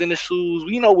clothes and the shoes.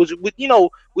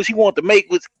 Which he wanted to make.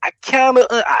 Which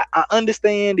I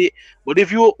understand it. But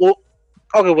if you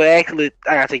actually,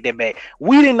 I gotta take that back.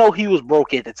 We didn't know he was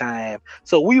broke at the time,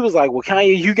 so we was like, "Well,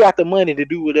 Kanye, you got the money to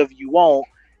do whatever you want."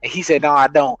 And he said, "No, I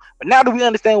don't." But now that we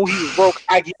understand where he was broke,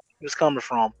 I get where he was coming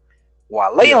from.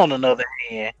 Wale, on the other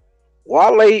hand,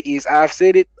 Wale is, I've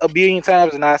said it a billion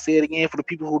times and I say it again for the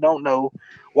people who don't know,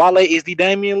 Wale is the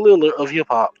Damian Lillard of hip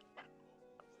hop.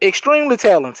 Extremely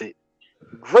talented,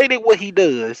 great at what he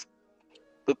does,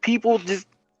 but people just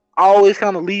always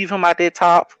kind of leave him out that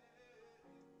top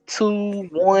 2,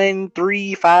 1,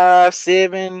 3, 5,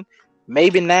 7,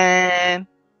 maybe 9,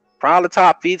 probably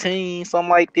top 15, something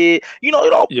like that. People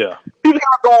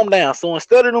gotta throw him down. So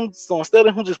instead of him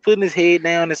just putting his head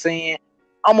down and saying,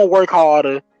 "I'm gonna work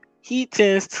harder," he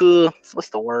tends to, what's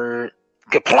the word?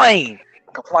 Complain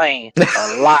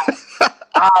a lot.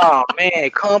 Oh man,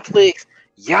 Complex.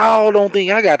 Y'all don't think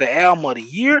I got the album of the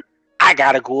year? I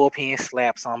gotta go up here and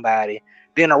slap somebody.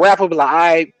 Then the rapper be like, "All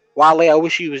right, Wale, I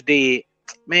wish he was dead."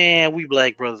 Man, we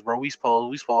black brothers, bro. We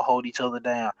supposed to hold each other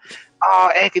down.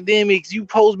 Oh, academics, you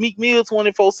post Meek Mill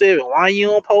 24/7. Why you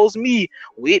don't post me?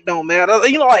 Well, it don't matter.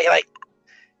 Like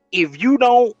if you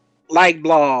don't like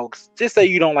blogs, just say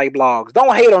you don't like blogs.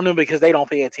 Don't hate on them because they don't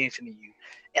pay attention to you.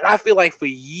 And I feel like for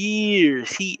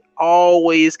years he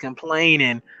always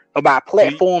complaining about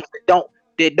platforms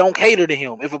that don't cater to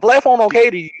him. If a platform don't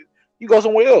cater to you, you go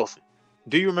somewhere else.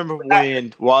 Do you remember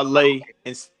when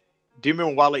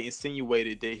Wale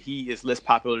insinuated that he is less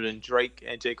popular than Drake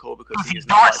and J. Cole because he is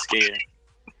not scared?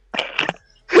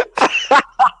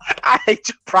 I hate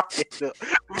you, Project.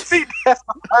 See, that's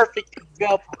a perfect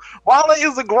example. Wale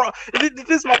is a grown. This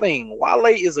is my thing. Wale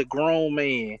is a grown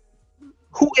man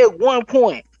who, at one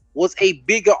point, was a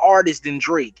bigger artist than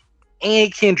Drake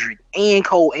and Kendrick and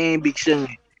Cole and Big Sean.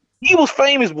 He was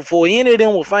famous before any of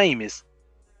them were famous.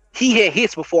 He had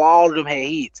hits before all of them had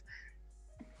hits.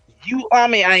 I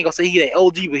ain't gonna say he that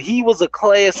OG, but he was a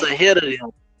class ahead of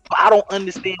them. I don't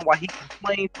understand why he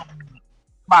complains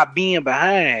about being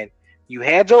behind. You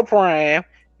had your prime,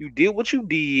 you did what you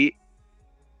did,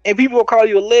 and people will call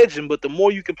you a legend. But the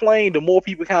more you complain, the more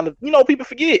people people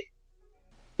forget.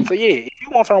 So yeah, if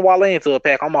you want to turn Wale into a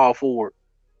pack, I'm all for it.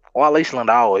 Wale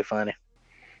Slender always funny.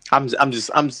 I'm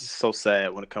just so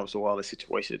sad when it comes to Wale's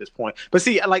situation at this point. But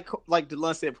see, like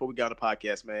DeLon said before we got on the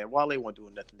podcast, man, Wale wasn't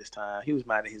doing nothing this time. He was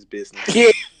minding his business.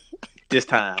 Yeah. This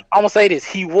time. I'm gonna say this.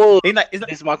 He was. This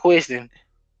is my question.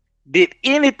 Did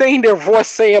anything their voice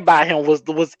say about him was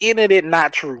any of it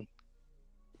not true?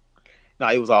 No,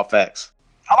 it was all facts.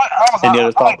 I like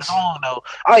the song though.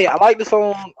 Oh yeah, I like the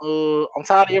song. I'm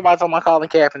tired of everybody talking about Colin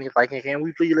Kaepernick. It's like, can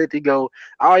we please let it go?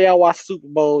 All y'all watch Super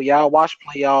Bowl. Y'all watch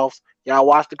playoffs. Y'all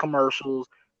watch the commercials.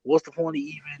 What's the point of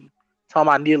even talking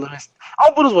about kneeling.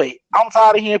 I'll put this way. I'm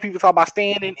tired of hearing people talk about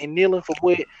standing and kneeling for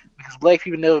what, because black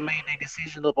people never made their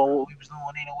decision up on what we was doing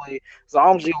anyway. So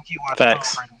I'm just gonna keep watching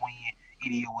Facts. Tom Brady win.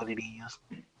 It is what it is.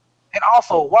 And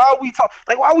also, why are we talking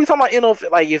about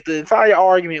NFL? Like, if the entire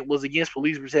argument was against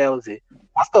police brutality,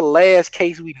 what's the last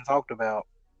case we done talked about?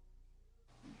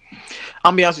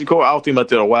 I'll be honest with you, Corey. I was thinking about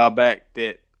that a while back.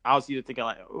 That I was either thinking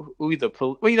like, who either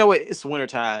well, you know what? It's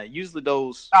wintertime. Usually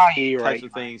those types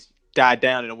of things die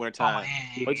down in the wintertime.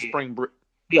 Wait spring break.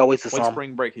 We always Wait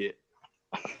spring break hit.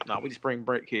 No, wait spring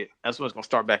break hit. That's when it's gonna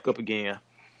start back up again.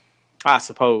 I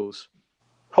suppose.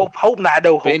 Hope not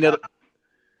though.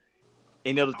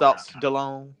 Any other thoughts,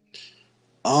 DeLone?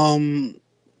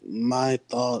 My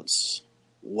thoughts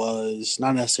was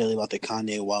not necessarily about the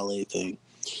Kanye Wale thing,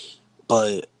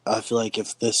 but I feel like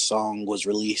if this song was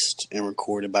released and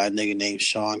recorded by a nigga named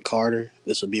Sean Carter,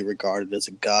 this would be regarded as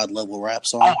a god level rap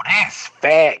song. Oh, that's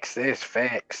facts. That's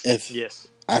facts. Yes.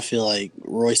 I feel like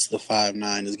Royce the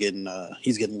 5'9" is getting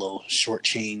he's getting a little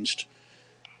shortchanged.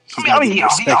 He's not getting the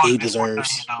respect he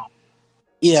deserves.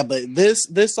 Yeah, but this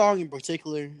song in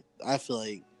particular, I feel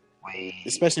like,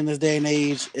 especially in this day and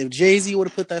age, if Jay-Z would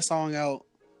have put that song out,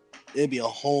 it'd be a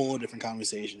whole different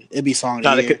conversation. It'd be song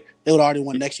of the year. It would already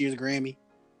won next year's Grammy.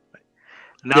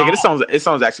 No, yeah, this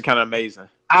song's actually kind of amazing.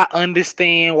 I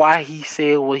understand why he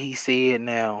said what he said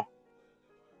now.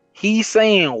 He's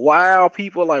saying, why are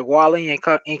people like Wale and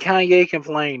Kanye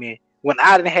complaining when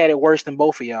I done had it worse than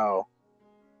both of y'all?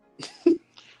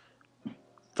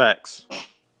 Facts.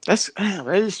 That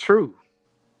is true.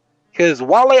 Because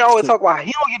Wale always talk about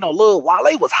he don't get no love.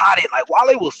 Wale was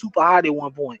Wale was super hot at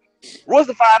one point. Royce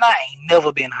the 5'9" ain't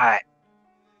never been hot.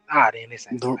 Then this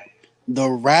ain't so bad. The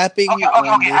rapping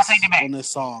on this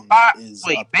song is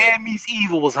Bad Meets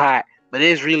Evil was hot, but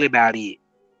that's really about it.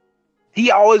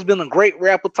 He always been a great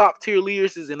rapper, top tier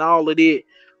lyricist and all of that,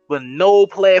 but no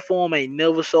platform ain't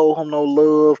never showed him no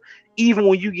love. Even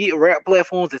when you get rap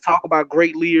platforms that talk about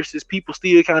great lyricists, people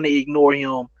still kind of ignore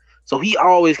him. So he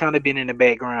always kind of been in the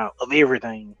background of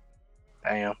everything.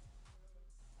 Damn.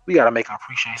 We got to make an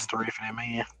appreciation story for that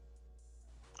man.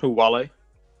 Who, Wale?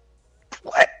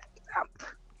 What?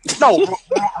 No,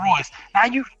 Royce. Now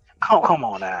you come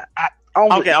on now.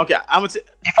 Okay.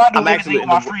 If I do anything with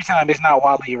my free time, it's not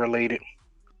Wale related.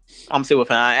 I'm saying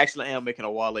with I actually am making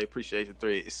a Wale appreciation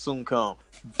thread. It soon come,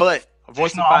 but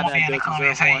Royce the 5'9" does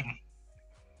deserve one.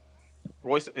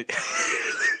 Royce.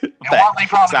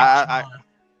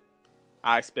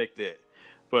 I expect that,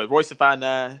 but Royce the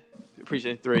 5'9"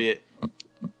 appreciation thread.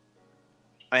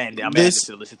 And I'm adding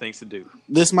to the list of things to do.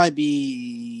 This might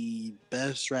be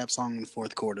best rap song in the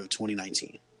fourth quarter of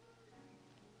 2019.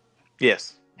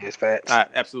 Yes. Yes, facts.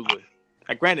 Absolutely.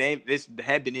 Granted, this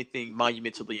had been anything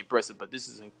monumentally impressive, but this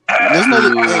is there's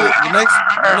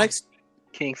the next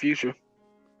King Future.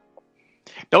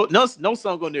 No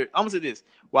song on there. I'm gonna say this.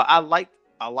 While I liked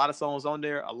a lot of songs on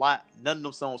there, none of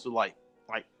them songs were like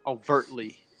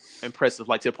overtly impressive,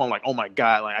 like to the point like, oh my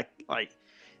god,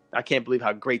 I can't believe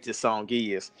how great this song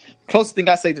is. Closest thing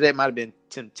I say to that might have been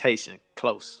Temptation.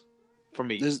 Close for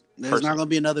me. There's not going to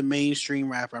be another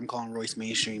mainstream rapper. I'm calling Royce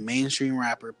mainstream. Mainstream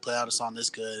rapper play out a song this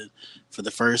good for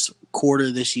the first quarter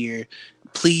of this year.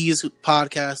 Please,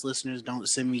 podcast listeners, don't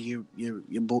send me your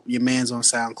man's on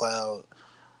SoundCloud.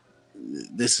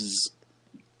 This is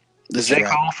J.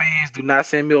 Cole fans, do not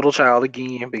send Middle Child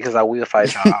again because I will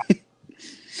fight y'all.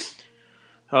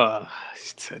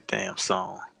 It's a damn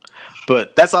song.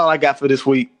 But that's all I got for this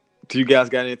week. Do you guys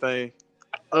got anything?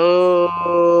 It's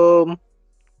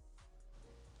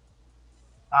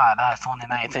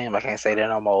 2019. I can't say that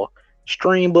no more.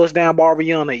 Stream bust down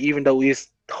Barbiana, even though it's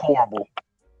horrible.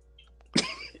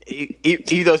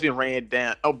 Even though it's been ran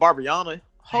down. Oh, Barbiana?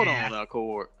 Hold on now,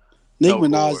 Cord. Nicki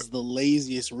Minaj is the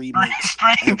laziest remix.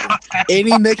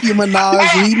 Any Nicki Minaj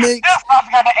remix? I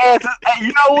forgot to add. Hey,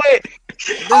 you know what?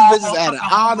 This bitch is adding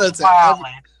honor to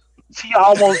every. She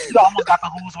almost got the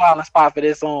Who's Wildin' spot for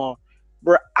this song.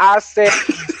 Bro, I sat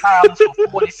in silence for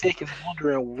 40 seconds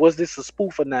wondering, was this a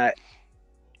spoof or not?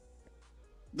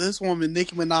 This woman,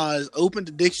 Nicki Minaj, opened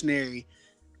the dictionary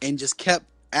and just kept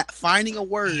finding a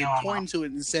word, pointing to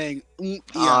it and saying,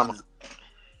 Iana.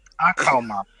 I call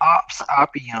my pops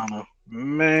Appiana.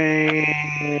 Man.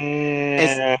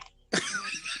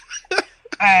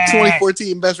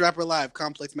 2014 Best Rapper Alive,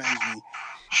 Complex Magazine.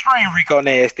 Stream Rico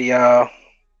Nasty, y'all.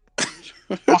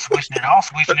 I'm switching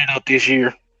it up this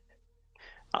year.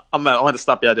 I'm going to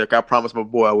stop y'all there. I promised my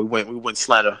boy we went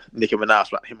slander Nicki Minaj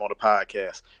about him on the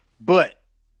podcast. But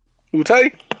who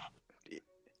Tay?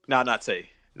 No, not Tay.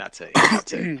 Not Tay.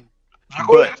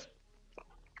 Jacquees?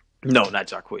 No, not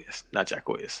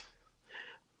Jacquees.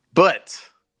 But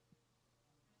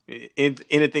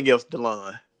Anything else,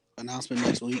 DeLon? Announcement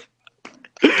next week.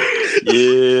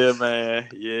 Yeah, man.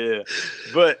 Yeah.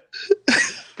 But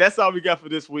that's all we got for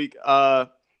this week. I'm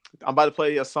about to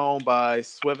play a song by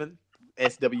Swevin,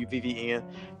 SWVVN.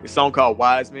 A song called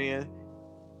Wise Man.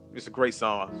 It's a great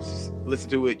song. Just listen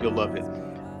to it. You'll love it.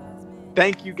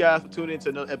 Thank you guys for tuning in to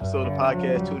another episode of the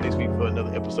podcast. Tune in next week for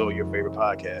another episode of your favorite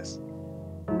podcast.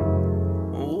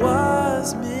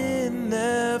 Wise men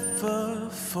never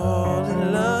fall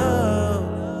in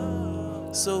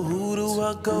love. So who do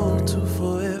I go to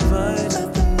for advice?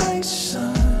 Let the night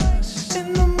shine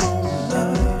in the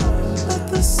moonlight. Let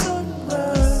the sun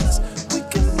rise. We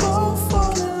can both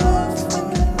fall in love when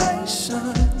the night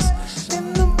shines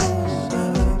in the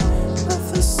moonlight.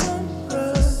 Let the sun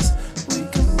rise. We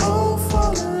can both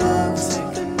fall in love.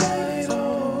 Take the night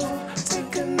off.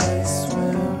 Take a night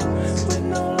swim with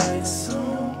no lights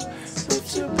on.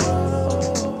 Put your bra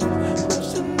off.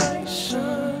 Watch the night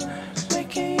shine,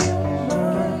 making you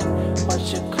mine.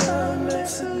 Watch your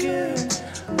climax again.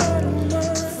 I don't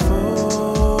mind.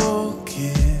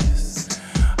 Focus.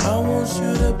 I want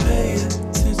you to pay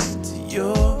attention to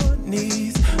your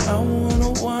needs. I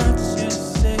wanna watch you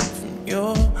shake from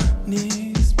your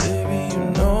knees. Baby, you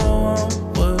know I'm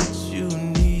what you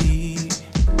need.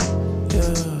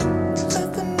 Yeah.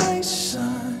 Let the night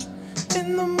shine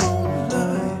in the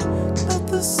moonlight. Let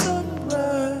the sun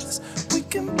rise. We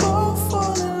can both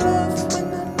fall in love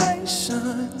when the night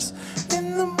shines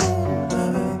in the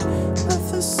moonlight.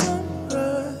 Let the sun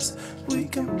rise. We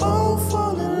can both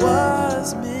fall in love.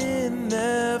 Wise men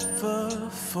never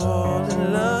fall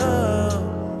in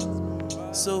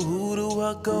love. So who do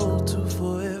I go to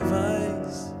for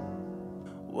advice?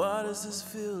 Why does this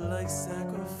feel like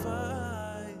sacrifice?